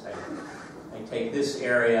sense. I take this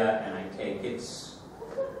area and I take its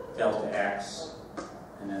delta x,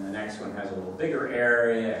 and then the next one has a little bigger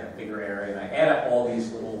area and a bigger area, and I add up all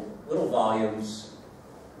these little volumes,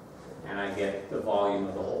 and I get the volume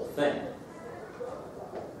of the whole thing.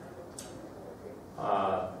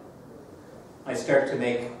 I start to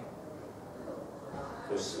make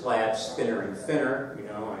the slabs thinner and thinner. You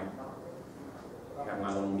know, I have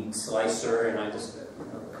my little meat slicer, and I just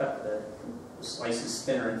cut the slices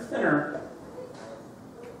thinner and thinner.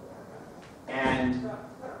 And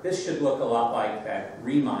this should look a lot like that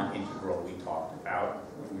Riemann integral we talked about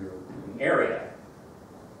when we were in area.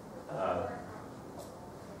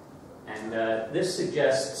 This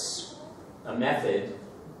suggests a method,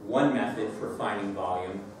 one method for finding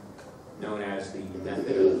volume, known as the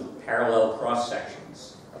method of parallel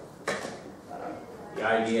cross-sections. The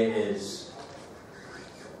idea is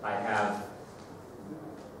I have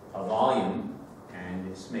a volume, and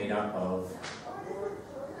it's made up of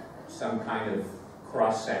some kind of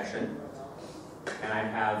cross-section, and I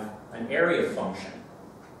have an area function.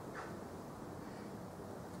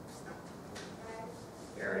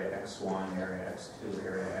 Area x1, area x2,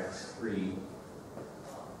 area x3.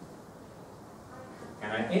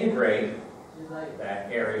 And I integrate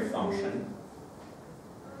that area function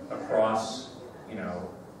across, you know,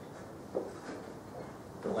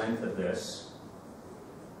 the length of this.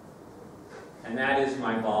 And that is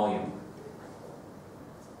my volume.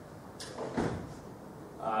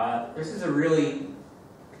 This is a really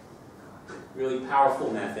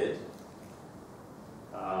powerful method.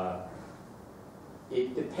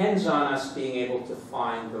 It depends on us being able to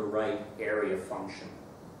find the right area function.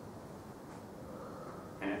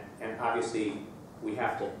 And obviously, we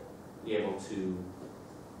have to be able to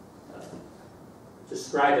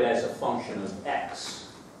describe it as a function of x.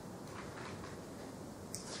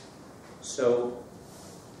 So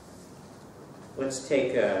let's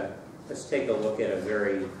take a look at a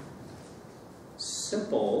very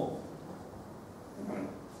simple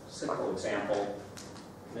example.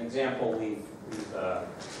 An example we've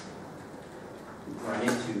run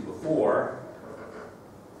into before.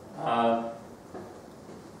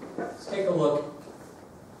 Let's take a look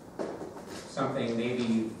at something maybe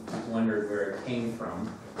you've wondered where it came from.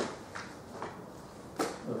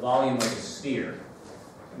 The volume of a sphere.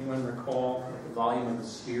 Anyone recall what the volume of a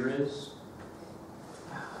sphere is?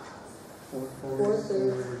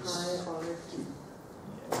 4/3 pi r cubed.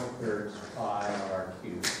 4/3 pi r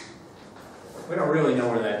cubed. We don't really know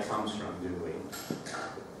where that comes from, do we?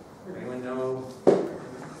 Anyone know?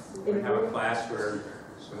 We have a class where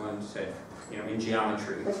someone said, you know, in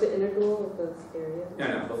geometry. Like the integral of the area?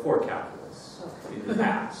 No, before calculus, in the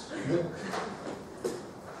past.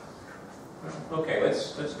 Okay,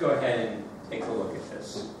 let's go ahead and take a look at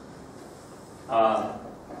this.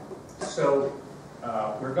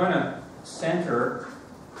 We're going to center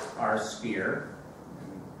our sphere,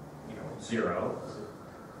 you know, 0.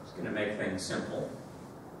 It's going to make things simple.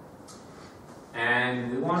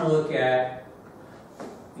 And we want to look at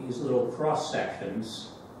these little cross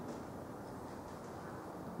sections,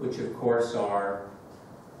 which of course are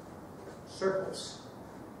circles,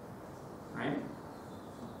 right?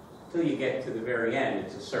 Until you get to the very end,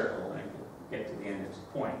 it's a circle, and you get to the end, it's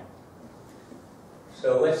a point.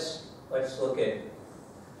 So let's look at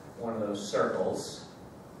one of those circles,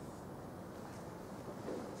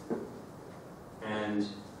 and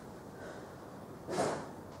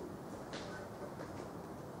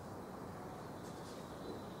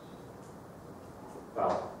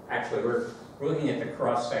well, actually we're looking at the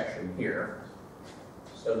cross section here.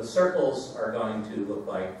 So the circles are going to look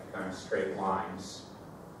like kind of straight lines,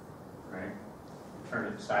 right? Turn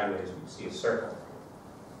it sideways and you see a circle.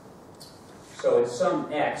 So it's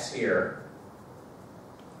some x here.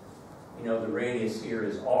 You know, the radius here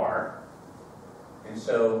is r. And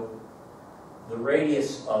so the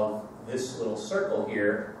radius of this little circle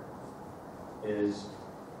here is,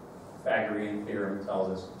 Pythagorean theorem tells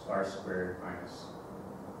us it's r squared minus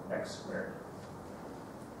x squared.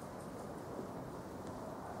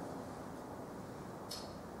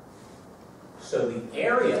 So the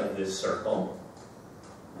area of this circle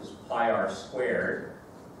is pi r squared.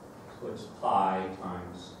 So it's pi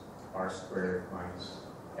times r squared minus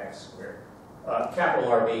x squared. Capital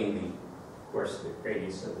R being the, of course, the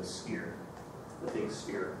radius of the sphere, the big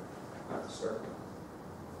sphere, not the circle.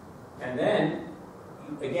 And then,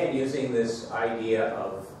 again, using this idea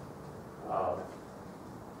of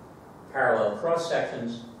parallel cross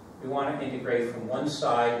sections, we want to integrate from one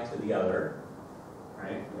side to the other,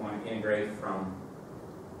 right? We want to integrate from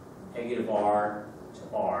negative r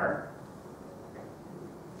to r.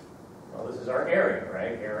 Well, this is our area,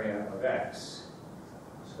 right? Area of x.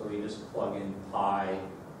 So we just plug in pi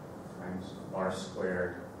times r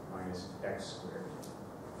squared minus x squared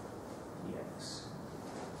dx.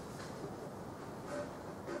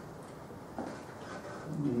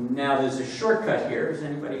 Now there's a shortcut here. Does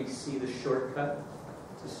anybody see the shortcut?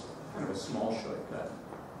 It's just kind of a small shortcut.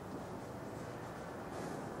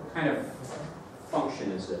 What kind of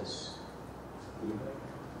function is this?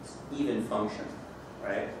 It's an even function,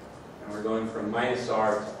 right? And we're going from minus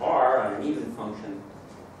r to r on an even function,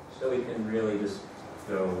 so we can really just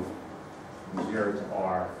go from 0 to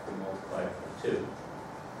r and multiply it by 2.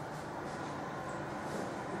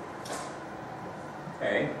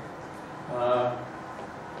 Okay. I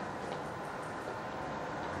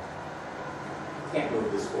can't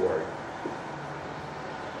move this forward.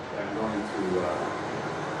 But I'm going to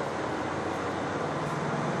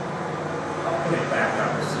I'll put it back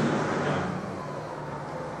up as soon as we're done.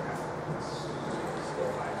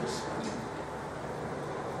 Still, I just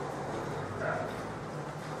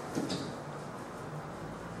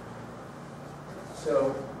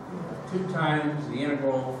so 2 times the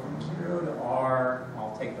integral from 0 to r.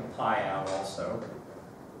 I'll take the pi out also.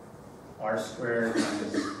 R squared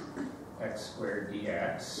minus x squared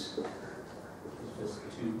dx is just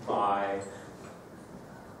 2 pi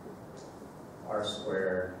r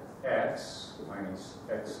squared x minus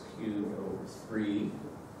x cubed over 3,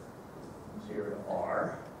 0 to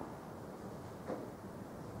r.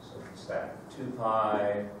 So it's that 2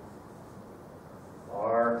 pi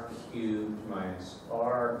r cubed minus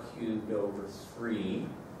r cubed over 3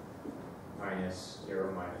 minus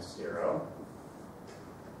 0 minus 0.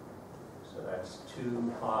 So that's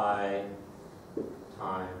 2 pi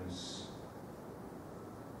times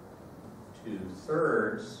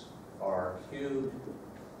 2/3 r cubed,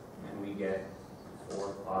 and we get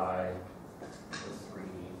 4 pi over 3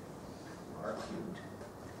 r cubed.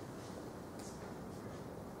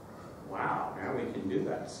 Wow, now we can do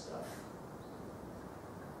that stuff.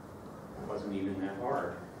 It wasn't even that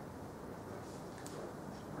hard.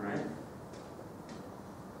 All right?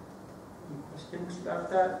 Any questions about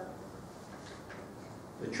that?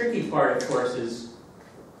 The tricky part, of course, is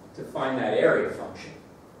to find that area function,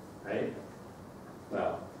 right?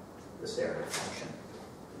 Well, this area function.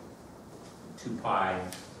 2 pi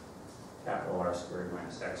capital R squared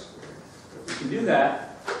minus x squared. If we can do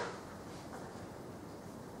that,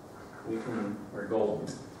 we're golden.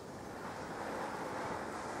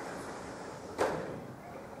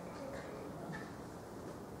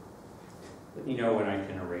 Let me know when I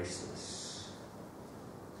can erase this.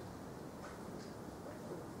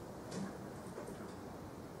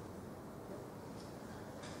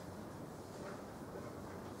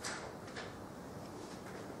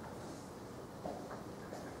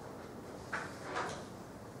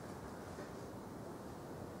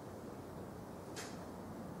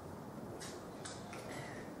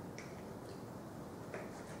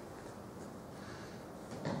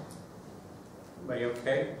 Everybody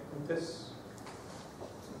okay with this?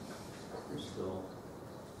 We're still.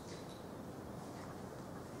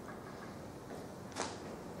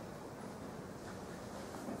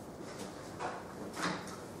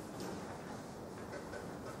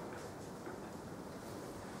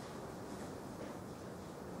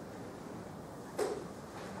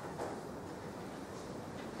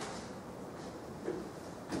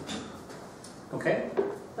 Okay?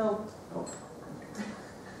 No. Oh.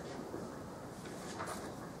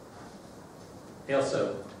 They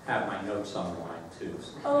also have my notes online too,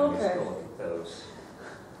 so you Oh, can okay. just go look at those.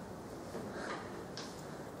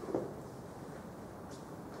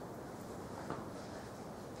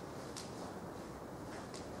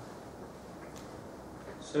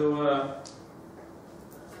 So,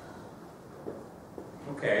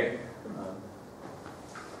 okay,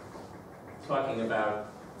 talking about,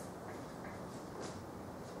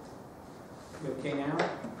 you okay now?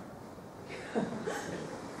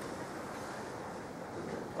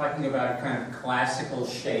 Talking about kind of classical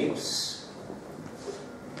shapes.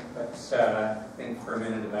 Let's think for a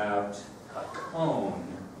minute about a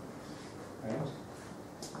cone. Right?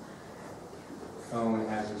 Cone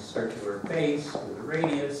has a circular base with a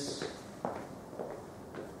radius.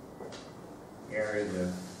 The area of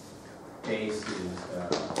the base is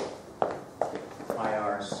pi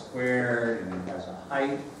r squared, and it has a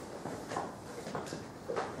height.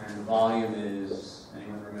 And the volume is,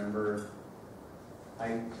 anyone remember?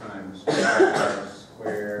 Height times pi r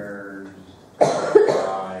squared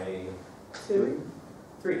by 3.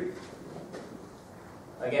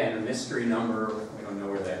 Again, a mystery number. We don't know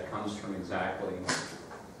where that comes from exactly.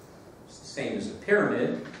 It's the same as a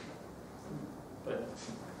pyramid, but,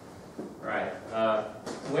 right, the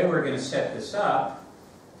way we're going to set this up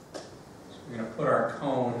is we're going to put our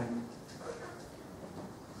cone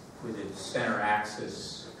with its center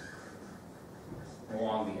axis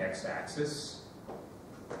along the x-axis,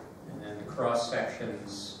 and then the cross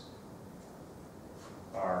sections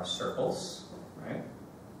are circles, right?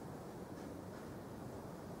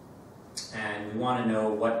 And we want to know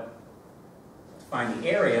what, to find the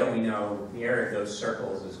area, we know the area of those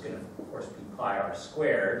circles is going to, of course, be pi r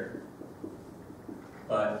squared.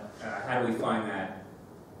 But how do we find that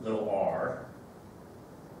little r?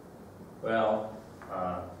 Well,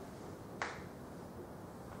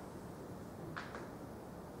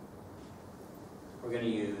 we're going to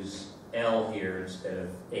use L here instead of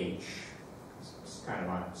H. It's kind of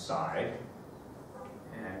on its side.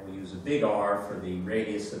 And we use a big R for the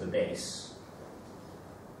radius of the base.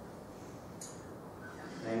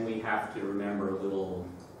 Then we have to remember a little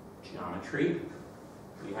geometry.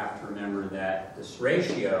 We have to remember that this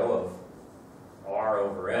ratio of R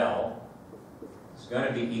over L is going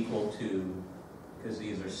to be equal to, because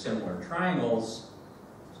these are similar triangles,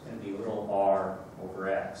 it's going to be little r over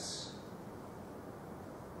x.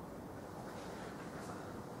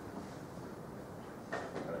 So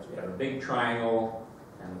we have a big triangle,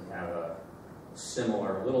 and we have a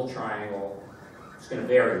similar little triangle. It's going to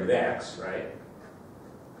vary with x, right?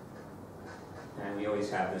 And we always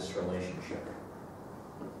have this relationship.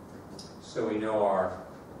 So we know our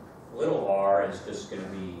little r is just going to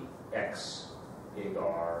be x big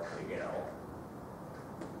R big L.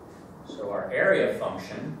 So our area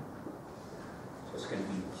function is just going to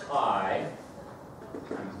be pi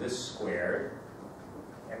times this squared,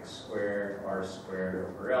 x squared r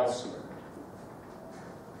squared over L squared.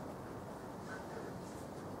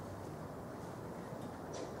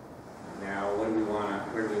 Now, where do we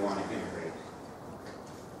want to integrate?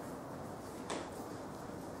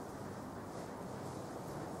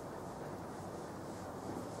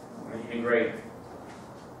 We're going to integrate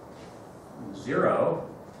 0,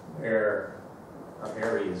 where our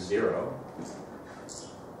area is 0,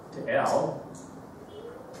 to L,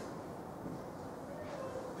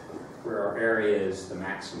 where our area is the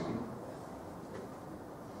maximum.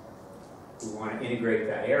 We want to integrate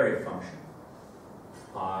that area function.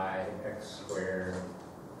 Pi x squared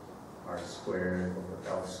r squared over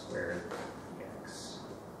L squared dx.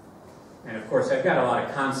 And of course, I've got a lot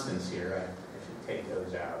of constants here. I should take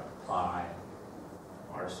those out. Pi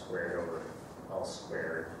r squared over L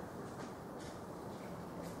squared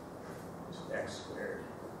is x squared.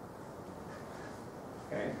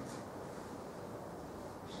 Okay?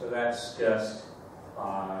 So that's just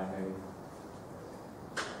pi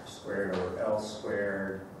squared over L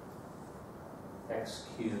squared x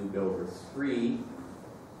cubed over 3,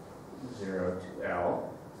 0 to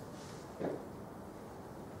L. And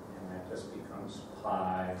that just becomes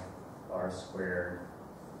pi r squared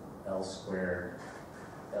L squared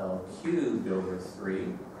L cubed over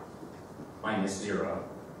 3 minus 0.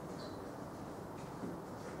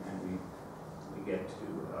 And we get to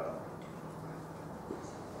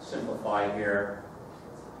simplify here,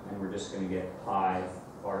 and we're just going to get pi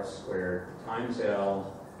r squared times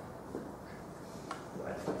L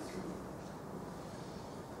divided by 3.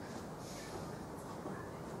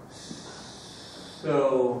 So,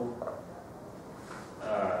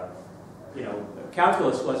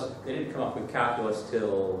 calculus they didn't come up with calculus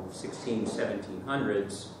till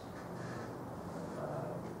 1700s.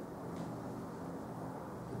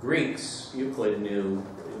 The Greeks, Euclid knew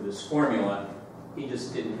this formula. He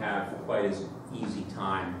just didn't have quite as easy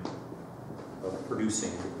time of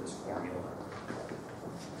producing this formula.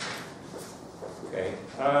 Okay,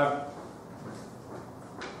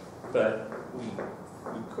 but we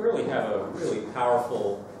clearly have a really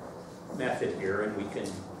powerful method here, and we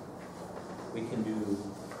can do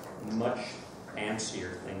much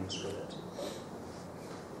fancier things with it.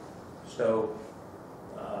 So,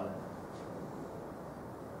 are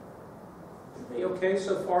you okay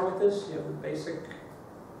so far with this? You have the basic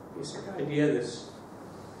idea.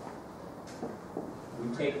 We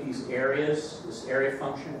take these areas, this area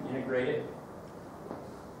function, integrate it.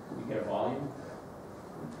 We get a volume.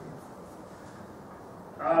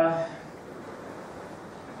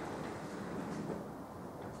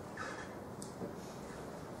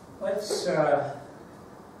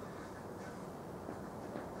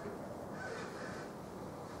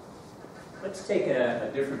 Let's take a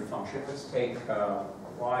different function. Let's take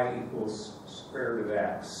y equals square root of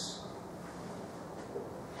x.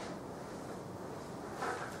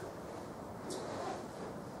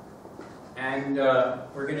 And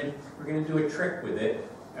we're gonna do a trick with it.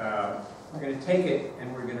 we're going to take it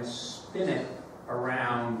and we're going to spin it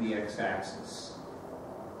around the x-axis.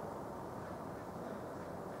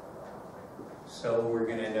 So we're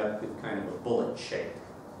going to end up with kind of a bullet shape.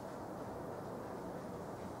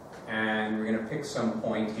 And we're going to pick some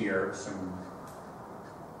point here,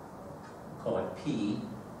 call it P.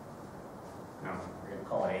 No, we're going to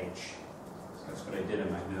call it H. So that's what I did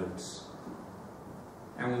in my notes.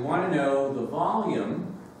 And we want to know the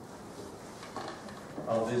volume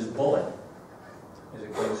of this bullet as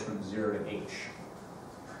it goes from 0 to H.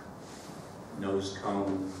 Nose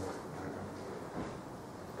cone.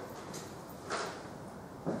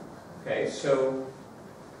 Okay, so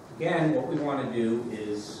again, what we want to do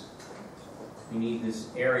is we need this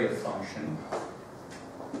area function.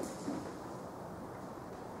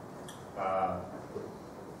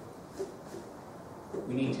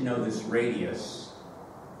 We need to know this radius.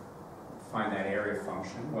 Find that area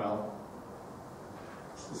function. Well,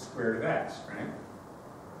 it's the square root of x, right?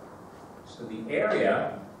 So the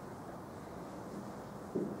area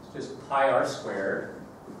is just pi r squared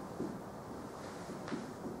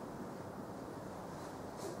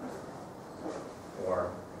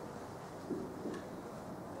or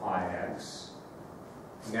pi x.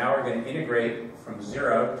 Now we're going to integrate from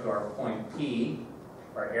 0 to our point P,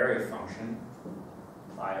 our area function,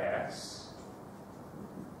 pi x.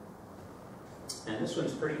 And this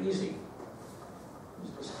one's pretty easy.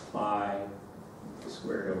 It's just pi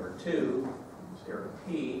squared over 2, 0 to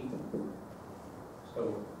P.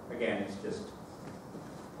 So again, it's just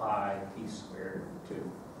pi P squared over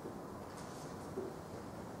 2.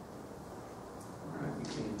 All right, we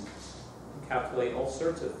can calculate all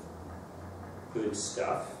sorts of good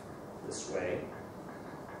stuff this way.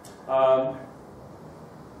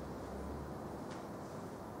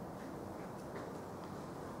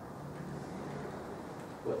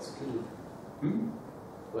 What's P?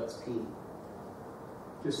 What's P?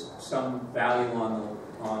 Just some value on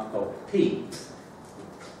P.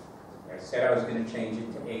 I said I was going to change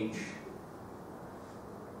it to H.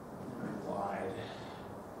 I lied.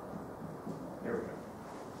 There we go.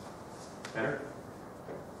 Better?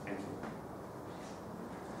 Thank you.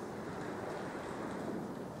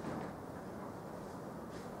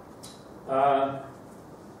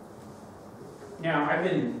 Now, I've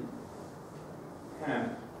been kind of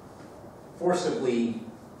forcibly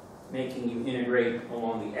making you integrate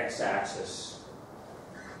along the x-axis,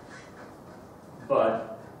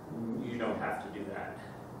 but you don't have to do that.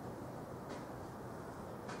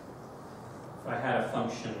 If I had a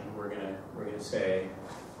function, we're gonna say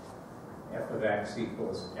f of x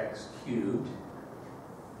equals x cubed.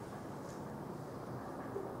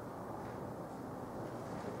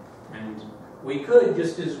 And we could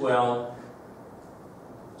just as well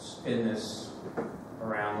spin this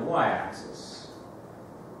around the y-axis.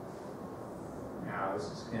 Now this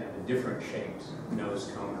is kind of a different shaped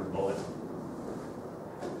nose cone or bullet.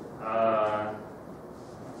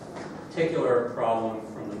 Particular problem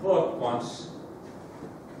from the book wants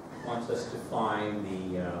us to find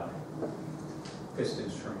the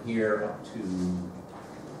distance from here up to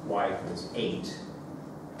y equals 8.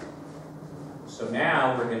 So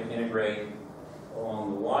now we're going to integrate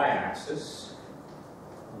along the y-axis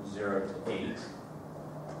from 0 to 8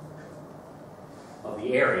 of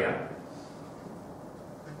the area.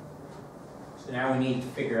 So now we need to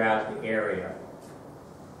figure out the area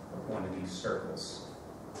of one of these circles.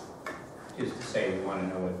 Which is to say, we want to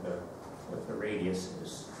know what the radius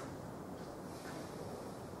is.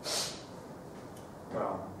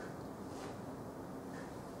 Well,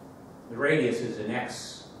 the radius is an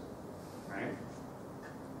x, right?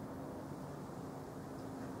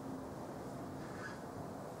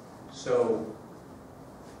 So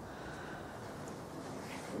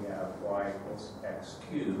we have y equals x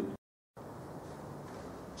cubed.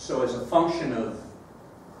 So as a function of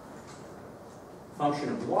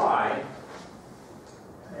y,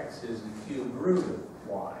 x is the cubed root of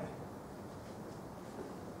y.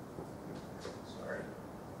 Sorry.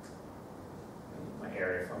 My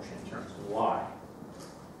area function in terms of y.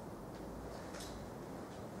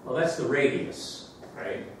 Well, that's the radius,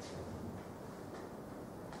 right?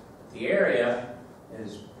 The area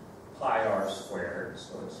is pi r squared,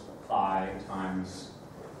 so it's pi times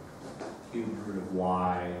cubed root of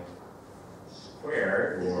y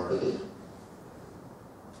squared, or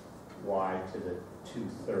y to the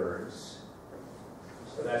 2/3.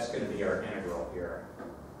 So that's going to be our integral here.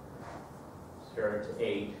 0 to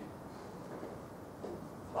 8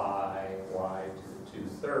 pi y to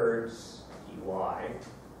the 2/3 dy.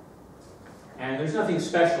 And there's nothing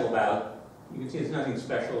special about, you can see there's nothing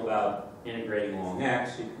special about integrating along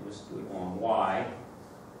x. You can just do it along y.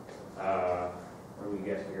 what do we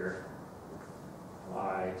get here?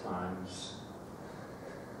 Y times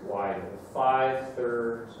y to the 5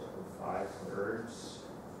 thirds over 5 thirds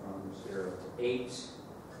from 0 to 8.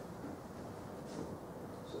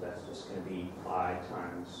 So that's just going to be pi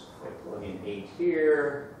times, if I plug in 8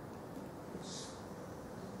 here, it's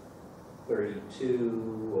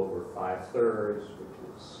 32 over 5 thirds, which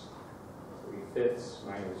is 3/5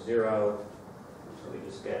 minus 0. So we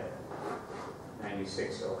just get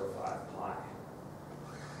 96 over 5 pi.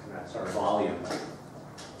 And that's our volume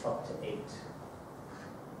up to 8.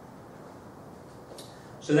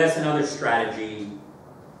 So that's another strategy.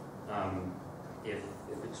 If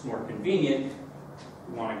it's more convenient,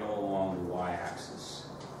 we want to go along the y-axis.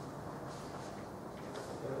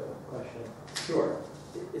 Question. Sure.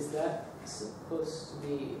 Is that supposed to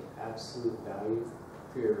be absolute value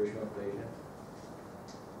for your original equation?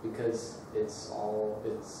 Because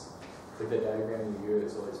with the diagram you view,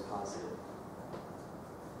 it's always positive.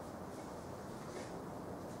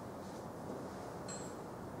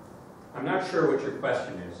 I'm not sure what your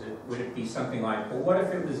question is. Would it be something like, well, what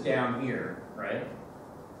if it was down here, right?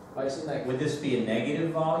 I seem like Would this be a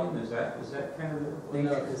negative volume? Is that kind of the well,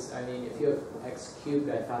 no, because I mean, if you have x cubed,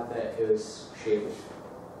 I thought that it was shaped,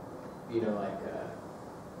 like,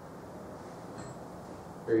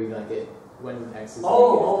 or even like it when x is.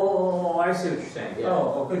 Oh, I see what you're saying. Yeah.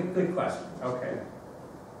 Oh, good question. Okay.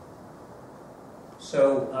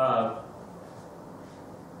 So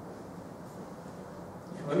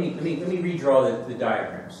let me redraw the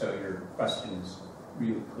diagram so your question is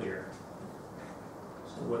really clear.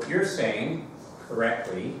 So what you're saying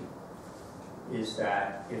correctly is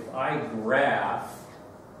that if I graph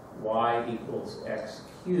y equals x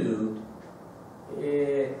cubed,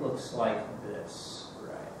 it looks like this.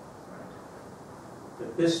 Right.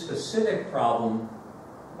 But this specific problem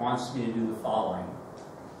wants me to do the following.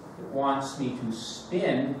 It wants me to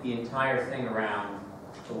spin the entire thing around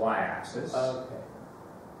the y-axis Okay.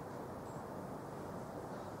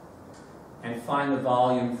 and find the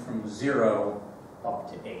volume from 0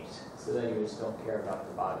 up to 8. So then you just don't care about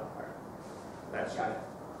the bottom part. That's right.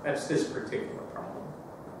 That's this particular problem.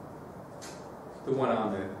 The one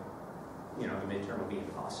on the, the midterm will be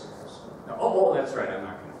impossible. So, no, oh, that's right. I'm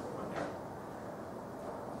not going to put one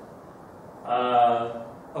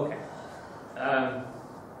there. Okay.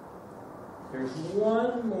 There's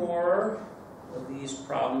one more of these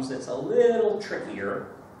problems that's a little trickier.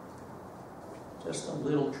 Just a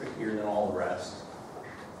little trickier than all the rest.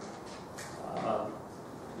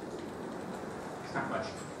 It's not much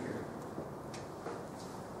trickier.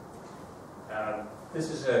 This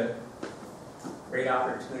is a great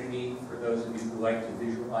opportunity for those of you who like to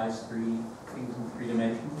visualize things in 3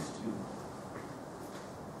 dimensions to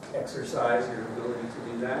exercise your ability to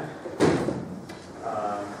do that.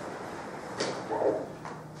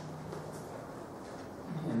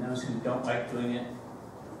 And those who don't like doing it,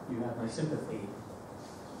 you have my sympathy.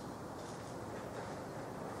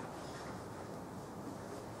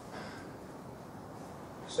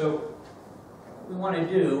 So what we want to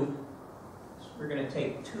do is we're going to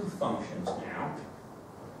take 2 functions now,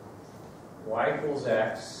 y equals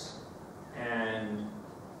x and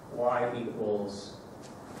y equals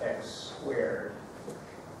x squared. So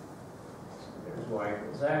there's y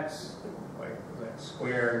equals x, y equals x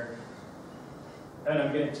squared. And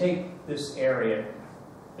I'm going to take this area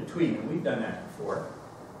between them. We've done that before.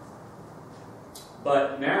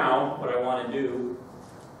 But now what I want to do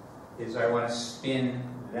is I want to spin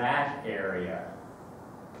that area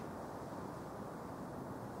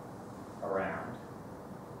around.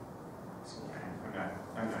 See,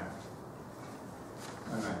 I'm not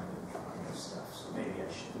good at drawing this stuff, so maybe I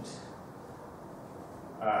shouldn't.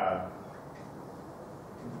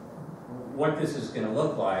 What this is going to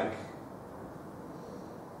look like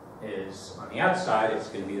is, on the outside, it's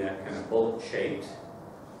going to be that kind of bullet shaped.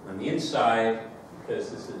 On the inside, because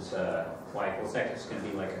this is y equals x, it's going to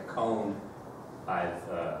be like a cone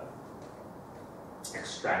I've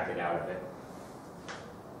extracted out of it.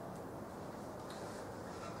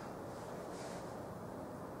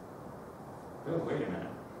 Oh, wait a minute.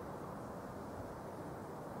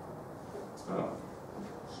 Oh,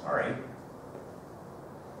 sorry.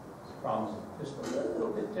 This problem's just a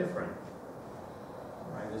little bit different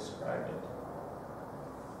than I described it.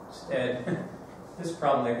 Instead, this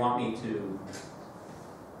problem they want me to,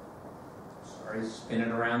 spin it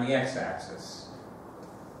around the x-axis.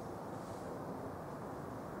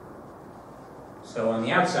 So on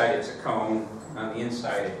the outside it's a cone, on the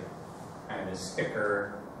inside it kind of is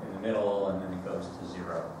thicker in the middle, and then it goes to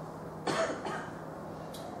 0.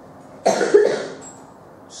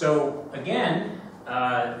 So again,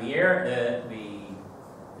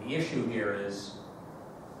 the issue here is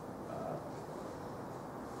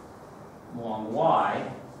along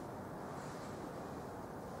y,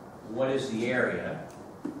 what is the area?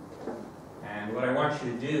 And what I want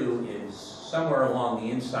you to do is somewhere along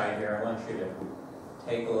the inside here, I want you to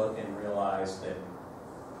take a look and realize that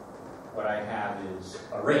what I have is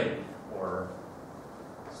a ring, or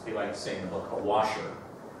as they like to say in the book, a washer.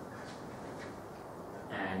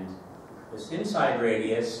 And this inside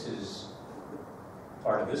radius is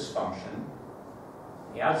part of this function.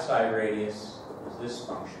 The outside radius is this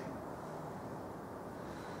function.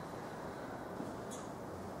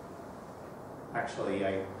 Actually,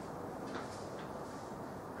 I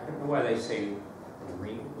don't know why they say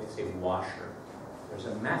ring, they say washer. There's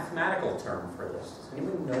a mathematical term for this. Does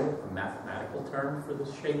anyone know what the mathematical term for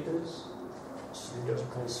this shape is?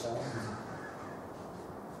 Cylindrical cell.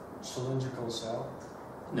 Cylindrical cell.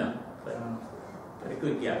 No, but a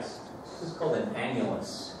good guess. This is called an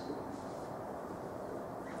annulus.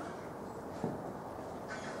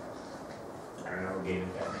 I don't know who gave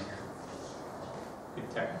it that name. Good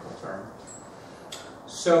technical term.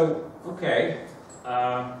 So, okay.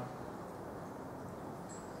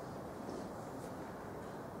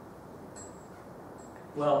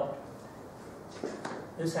 Well,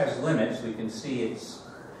 this has limits. We can see it's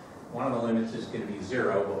one of the limits is going to be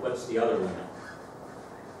 0, but what's the other limit?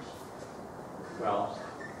 Well,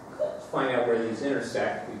 let's find out where these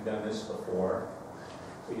intersect. We've done this before.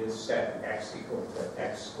 We just set x equal to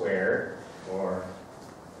x squared, or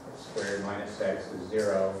x squared minus x is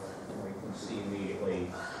 0, and we can see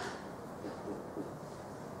immediately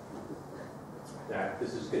that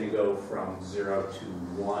this is going to go from 0 to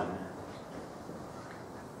 1.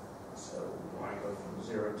 So we want to go from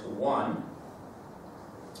 0 to 1.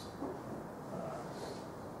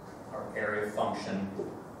 Our area function.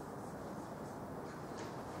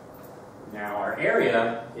 Now our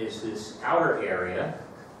area is this outer area,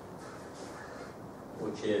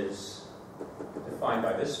 which is defined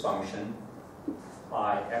by this function,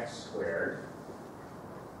 pi x squared.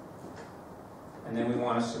 And then we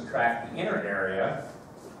want to subtract the inner area,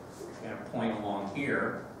 and a point along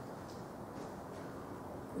here,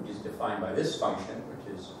 which is defined by this function, which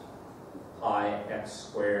is pi x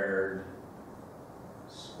squared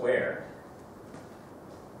squared.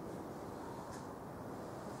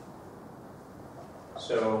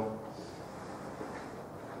 So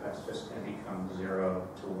that's just going to become 0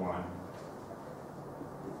 to 1.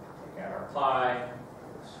 Take out our pi,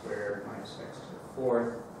 x squared minus x to the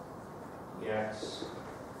 4th. Dx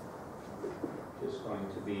is going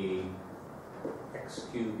to be x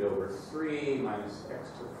cubed over 3 minus x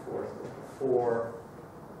to the 4th over 4,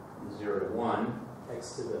 0 to 1.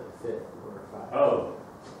 X to the 5th over 5. Oh,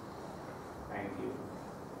 thank you.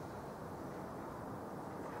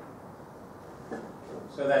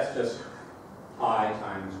 So that's just pi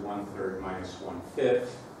times 1/3 minus 1/5.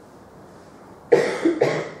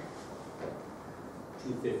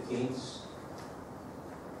 2/15.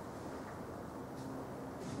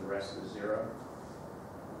 The rest is 0.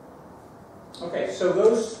 Okay, so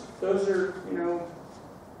those are, you know,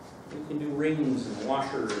 you can do rings and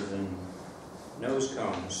washers and nose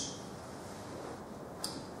cones.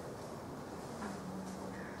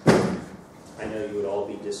 I know you would all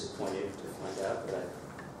be disappointed to find out that I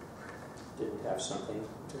didn't have something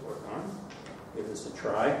to work on. Give this a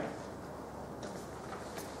try.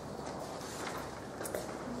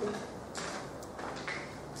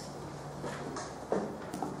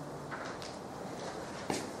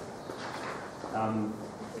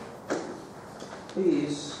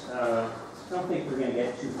 Please, don't think we're going to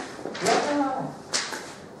get too...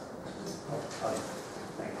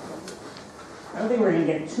 Thank you. I don't think we're going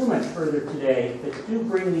to get too much further today, but do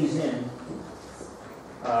bring these in.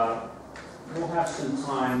 We'll have some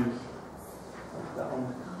time.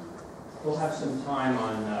 We'll have some time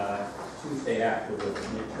on Tuesday after the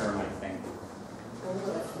midterm, I think.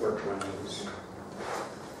 Let's work on these.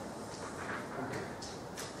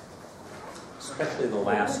 Especially the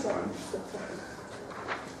last one.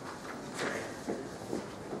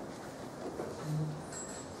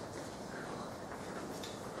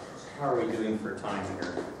 How are we doing for time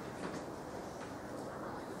here?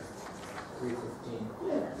 3:15.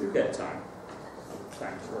 Yeah, we've got time.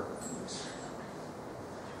 Time to work on this.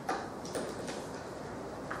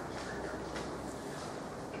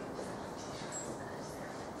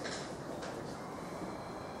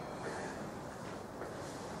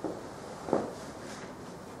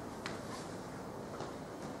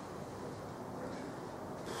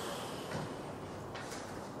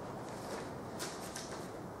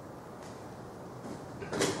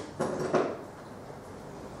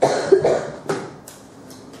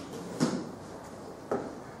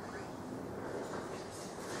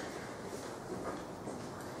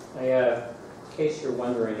 case you're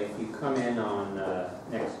wondering, if you come in on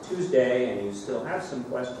next Tuesday and you still have some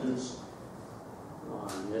questions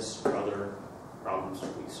on this or other problems,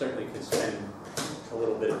 we certainly could spend a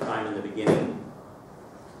little bit of time in the beginning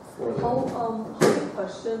for the... How many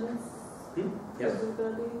questions Yes. is it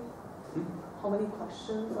gonna be? Hmm? How many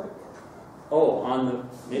questions, like? Oh, on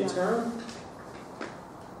the midterm?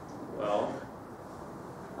 Well,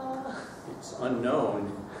 it's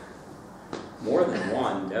unknown. More than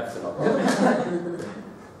one, definitely.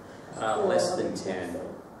 Less than 10.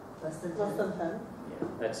 Less than Less 10. than 10? Yeah,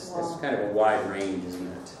 that's Wow. kind of a wide range, isn't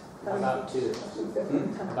it? About 2.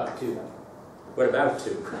 Hmm? About 2. What about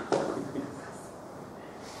 2?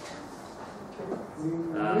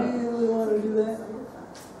 Really want to do that?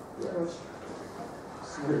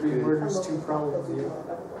 Would be murders too problem for you.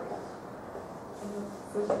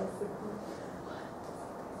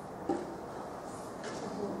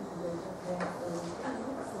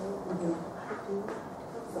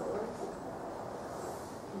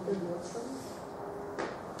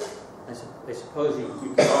 I suppose you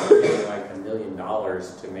could offer me like $1 million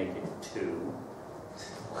to make it 2.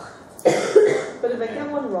 But if I get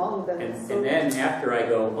one wrong, then it's so And then after I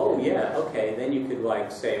go, oh yeah, okay, then you could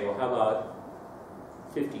like say, well, how about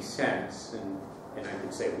 50 cents? And I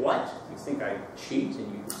could say, what? You think I cheat?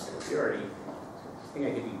 And you could say, well, you already think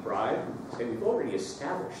I could be bribed? And say, we've already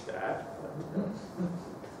established that.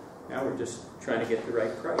 Now we're just trying to get the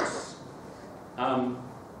right price. I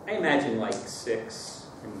imagine like 6,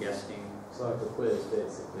 I'm guessing. So like a quiz,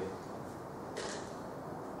 basically.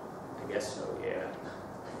 I guess so, yeah.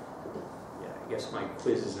 Yeah, I guess my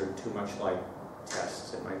quizzes are too much like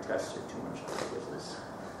tests, and my tests are too much like quizzes.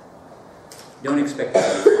 Don't expect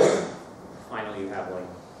to finally you have like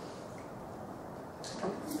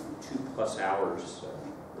 2+ hours. So.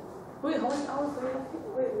 Wait, how many hours do we have?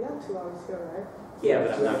 Wait, we have 2 hours here, right? Yeah,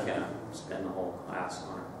 but I'm not gonna spend the whole class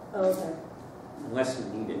on it. Oh, okay. Unless you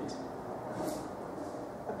need it.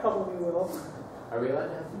 I probably will. Are we allowed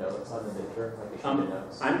to have notes on the midterm? Like a sheet of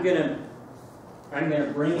notes? I'm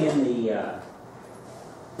gonna bring in the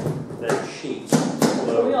sheet.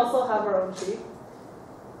 So we also have our own sheet.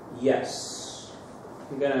 Yes.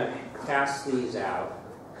 I'm gonna pass these out.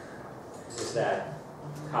 This is that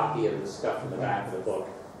copy of the stuff in the back of the book.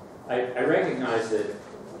 I recognize that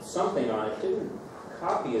something on it didn't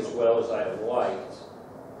copy as well as I'd have liked,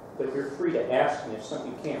 but you're free to ask me if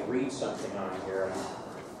you can't read something on here.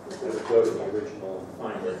 I would go to the original and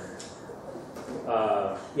find it.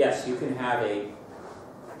 Yes, you can have a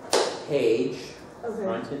page, Okay.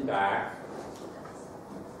 front and back,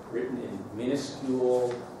 written in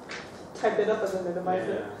minuscule. Type it up and then minimize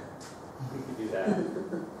it. You can do that.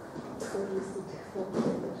 So we used to do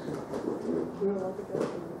we're allowed to go to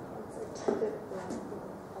the type it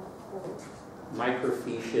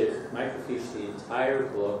Microfiche the entire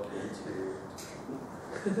book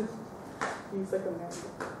into. use like a man.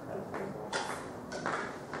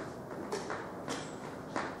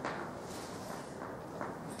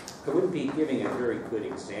 I wouldn't be giving a very good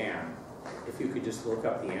exam if you could just look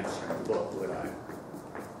up the answer in the book, would I?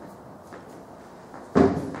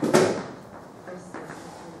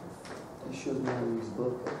 It shows me how to use a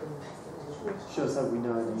book. Shows how we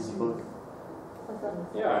know how to use a book.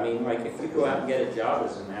 Yeah, I mean, like if you go out and get a job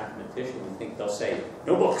as a mathematician, you think they'll say,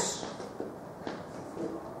 no books.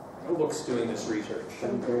 No books doing this research.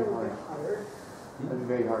 That'd be very hard. That'd be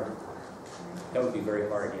very hard. That would be very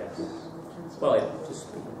hard, yes. Well, it'd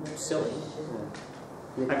just be silly.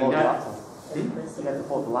 You have I to mean, pull the not- laptop. You have to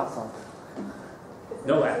pull the laptop.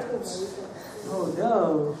 No laptops. Oh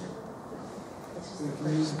no! You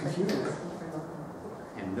can use a computer.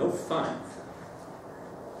 And no fun.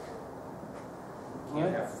 You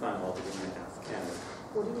can't have fun while doing math, can you?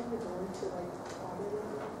 What do you want to go into, like, auditing?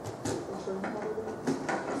 Insurance auditing?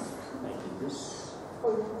 Maybe this,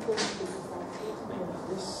 Oh, you want to go into business auditing?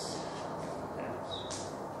 maybe this. That's.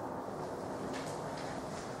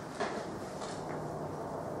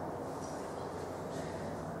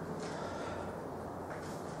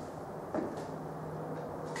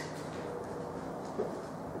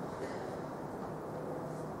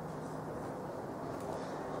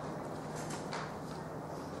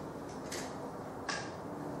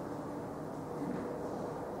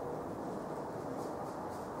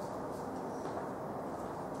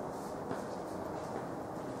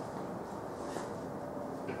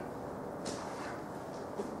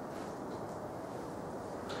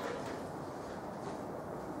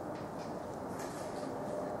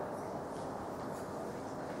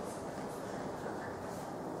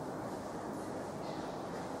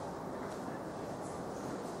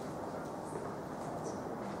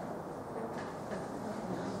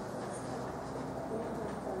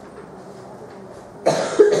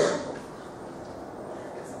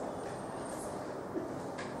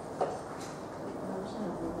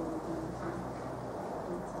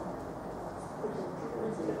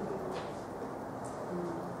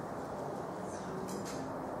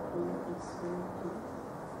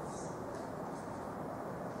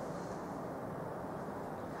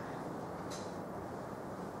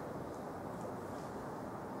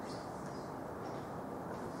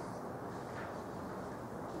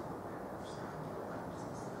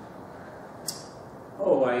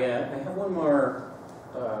 Oh, I have one more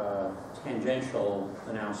tangential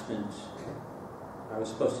announcement. I was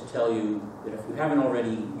supposed to tell you that if you haven't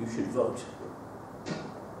already, you should vote.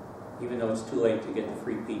 Even though it's too late to get the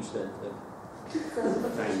free pizza at the you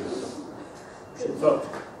should vote.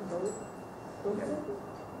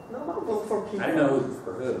 No, not vote for people. I don't know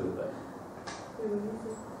for who, but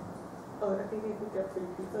Oh, I think if you get free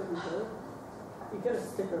pizza, you vote. You get a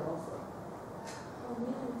sticker also. Oh,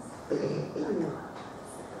 yes.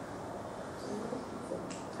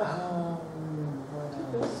 What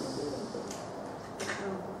else?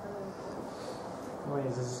 Wait,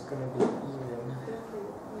 this is gonna be even.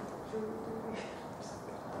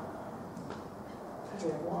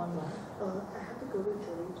 One. I have to go to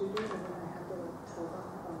jury duty and then I have to tell them,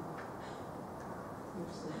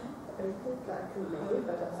 I think I can make it,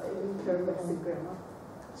 but I didn't tell my grandma.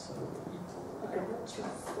 So Grandma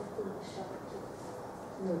trusts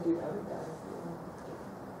No, dude, I would die.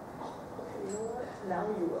 Okay, you know what? Now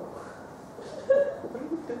you will. What are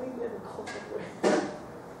you doing in a cold way?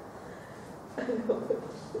 I know, but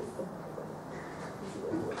it's just so funny. He's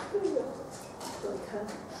like, what's going on? Like, huh?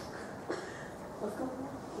 What's going on?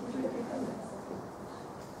 What are you doing?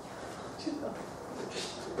 Shut up.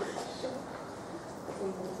 Shut up.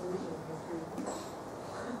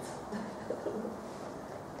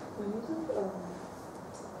 When you do,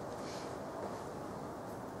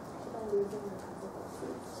 I'm losing my physical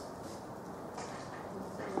fruits.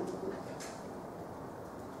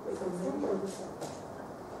 Wait, I'm going to this one.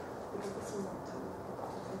 Because this one not too.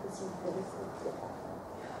 This one for this one.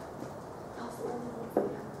 How's the one that we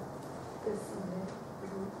have? This one.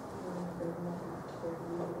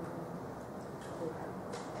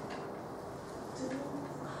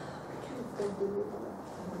 I can't go do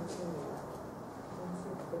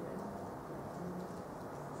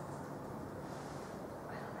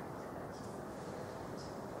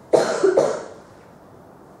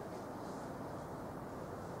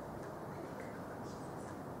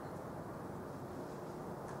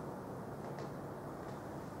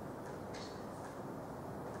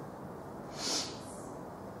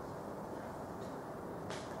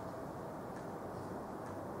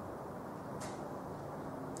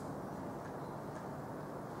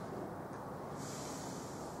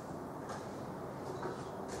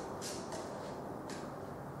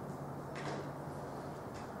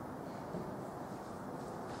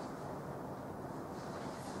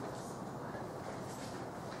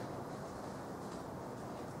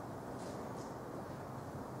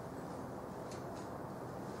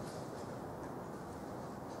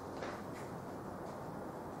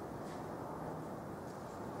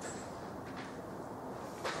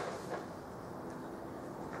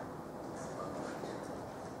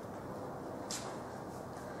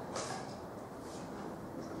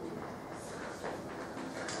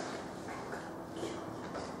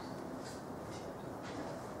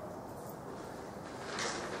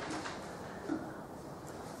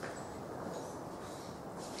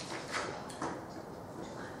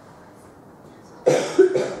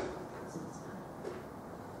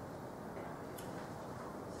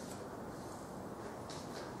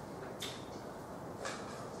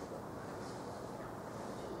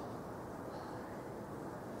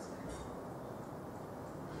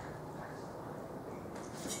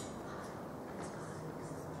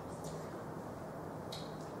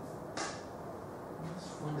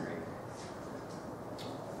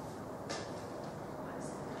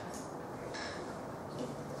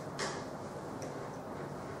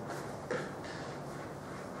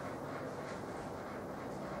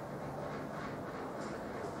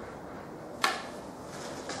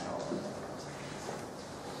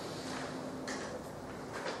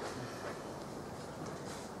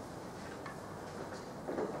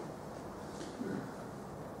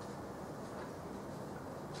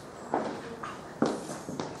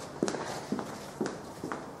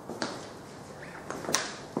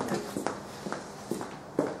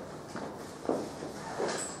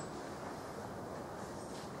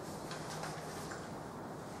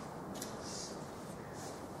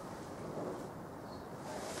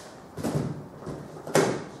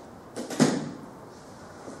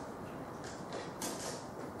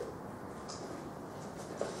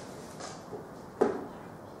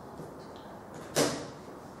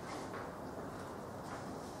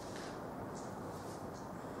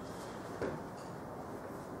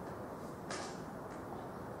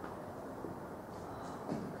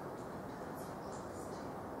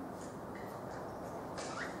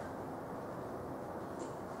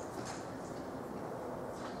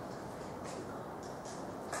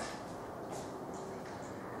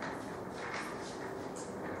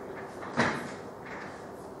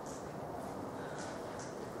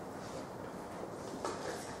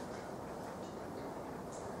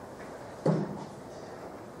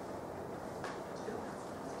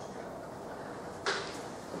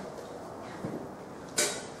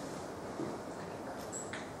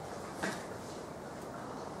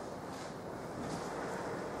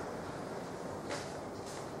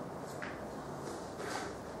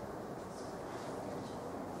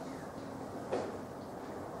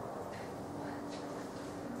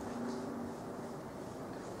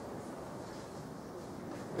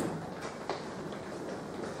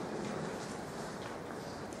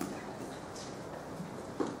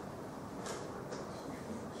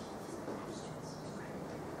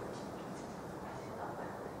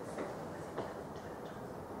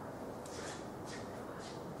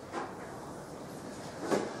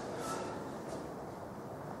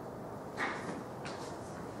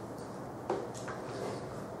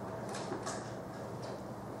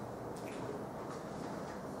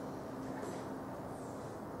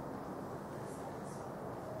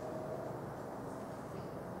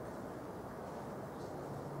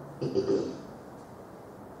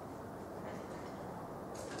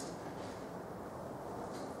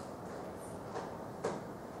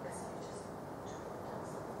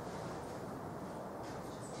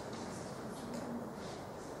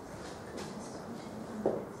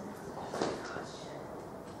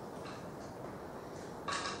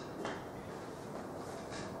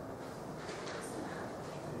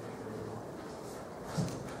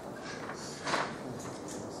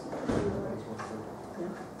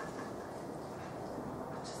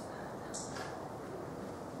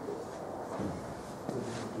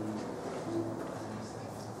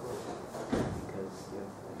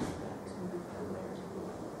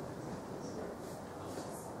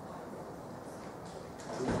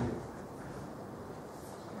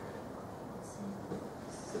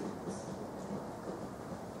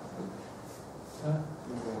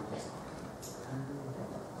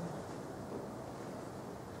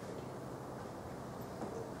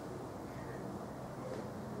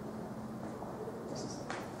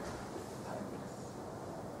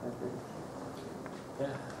Yeah.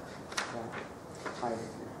 Higher.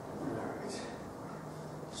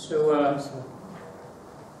 So,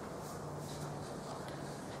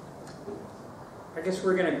 I guess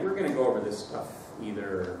we're gonna go over this stuff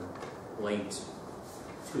either late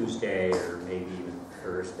Tuesday or maybe even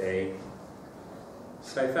Thursday.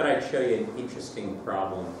 So I thought I'd show you an interesting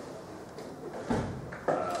problem.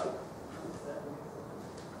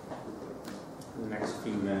 In the next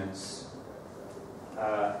few minutes.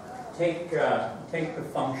 Take the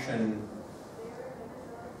function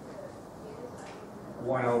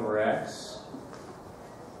 1 over x,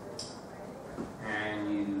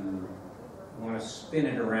 and you want to spin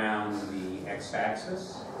it around the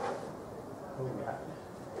x-axis.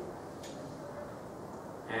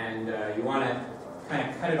 And you want to kind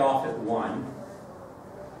of cut it off at 1.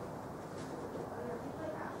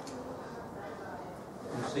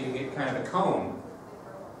 And so you get kind of a cone.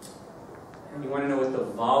 And you want to know what the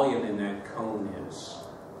volume in that cone is.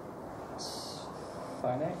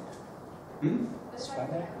 Finite? Hmm? It's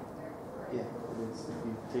finite? Yeah, it is. If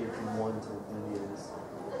you take it from 1 to infinity, it is.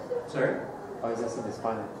 Sorry? Oh, I was asking it's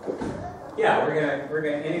finite. Yeah, we're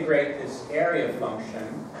gonna integrate this area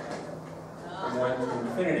function from 1 to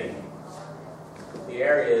infinity. The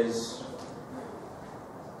area is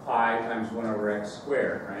pi times 1 over x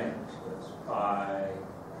squared, right? So it's pi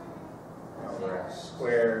over x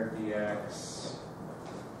squared dx.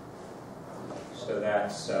 So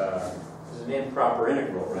that's this is an improper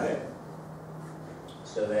integral, right?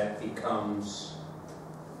 So that becomes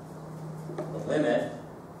the limit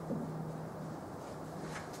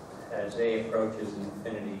as a approaches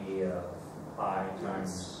infinity of pi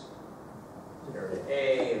times 0 to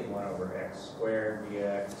a of 1 over x squared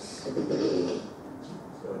dx.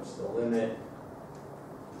 So it's the limit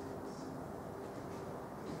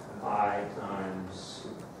pi times,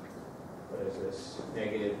 what is this,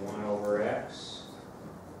 negative 1 over x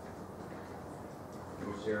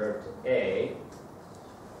from 0 to a.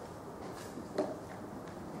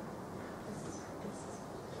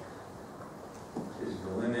 Which is the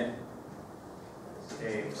limit as a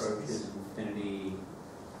approaches infinity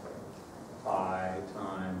pi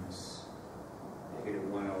times negative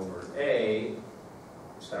 1 over a,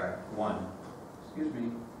 sorry, 1, excuse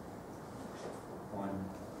me, 1.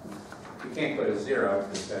 You can't put a 0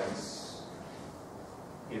 because that's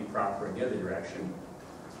improper in the other direction.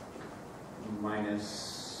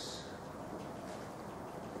 Minus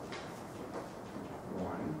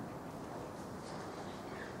 1.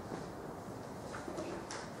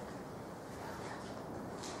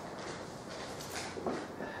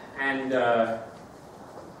 And, how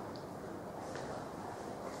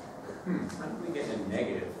do we get a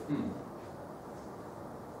negative?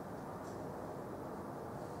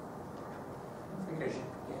 I think I should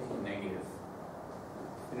get a negative.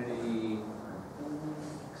 Infinity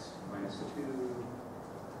x minus 2.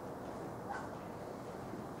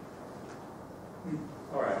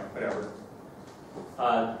 All right, whatever.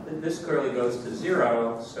 This clearly goes to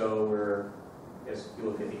 0, so I guess if you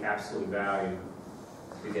look at the absolute value,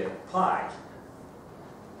 you get pi.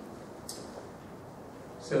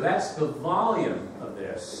 So that's the volume of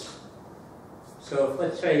this. So if,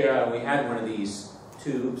 let's say we had one of these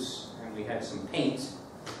tubes and we had some paint,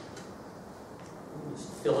 we'll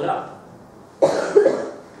just fill it up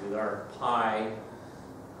with our pi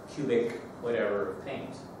cubic whatever of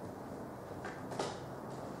paint.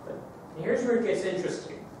 But here's where it gets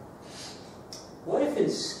interesting. What if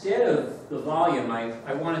instead of the volume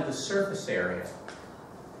I wanted the surface area?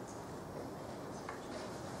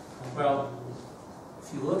 Well,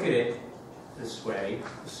 if you look at it this way,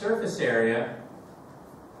 the surface area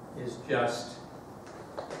is just,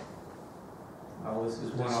 well, this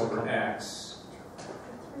is 1 over x.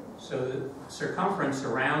 So the circumference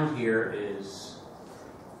around here is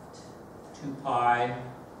 2 pi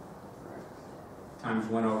times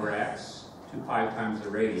 1 over x, 2 pi times the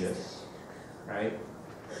radius, right?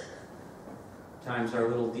 Times our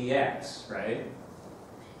little dx, right?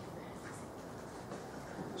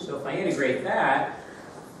 So if I integrate that,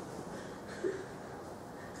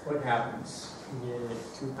 what happens?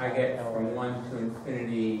 I get from 1 to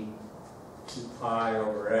infinity 2 pi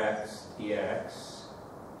over x dx,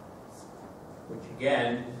 which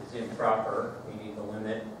again is improper. We need the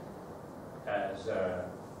limit as a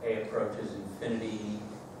approaches infinity,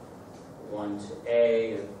 1 to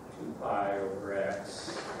a of 2 pi over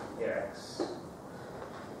x dx,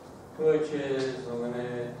 which is the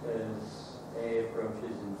limit as a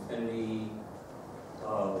approaches infinity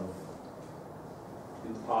of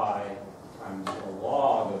 2 pi times the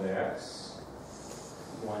log of x,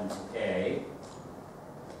 1 to a,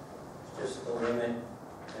 just the limit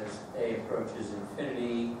as a approaches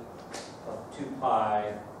infinity of 2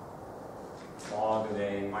 pi log of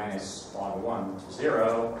a minus log of 1 to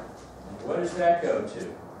 0. And what does that go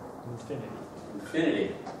to? Infinity.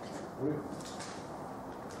 Infinity.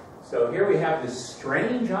 So here we have this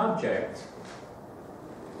strange object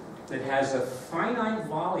that has a finite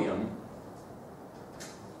volume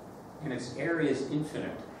and its area is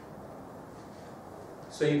infinite.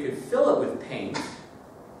 So you could fill it with paint,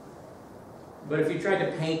 but if you tried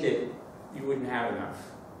to paint it, you wouldn't have enough.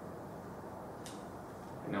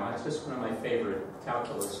 Now, that's just one of my favorite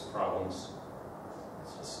calculus problems.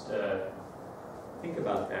 It's just, think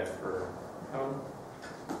about that for how,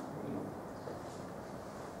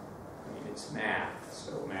 it's math,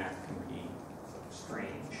 so math can be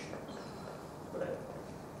strange. But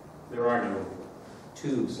there are no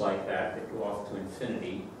tubes like that that go off to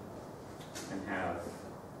infinity and have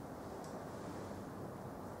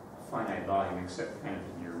finite volume, except kind of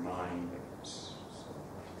in your mind, I guess.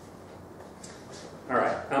 All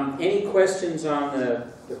right. Any questions on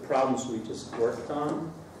the problems we just worked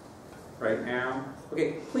on right now?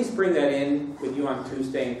 Okay, please bring that in with you on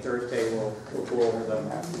Tuesday and Thursday. We'll go over them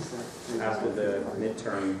after the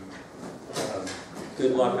midterm.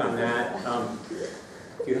 Good luck on that.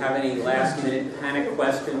 If you have any last-minute panic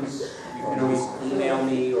questions, you can always email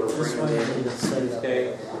me or bring them in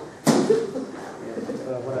Tuesday.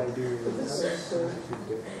 What I do is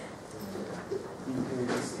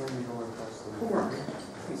Homework.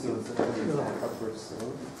 So it's an upward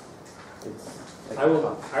slope. It's I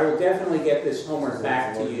will definitely get this homework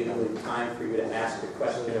back to you in time for you to ask a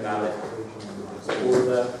question about it. For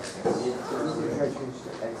the try to change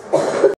the x.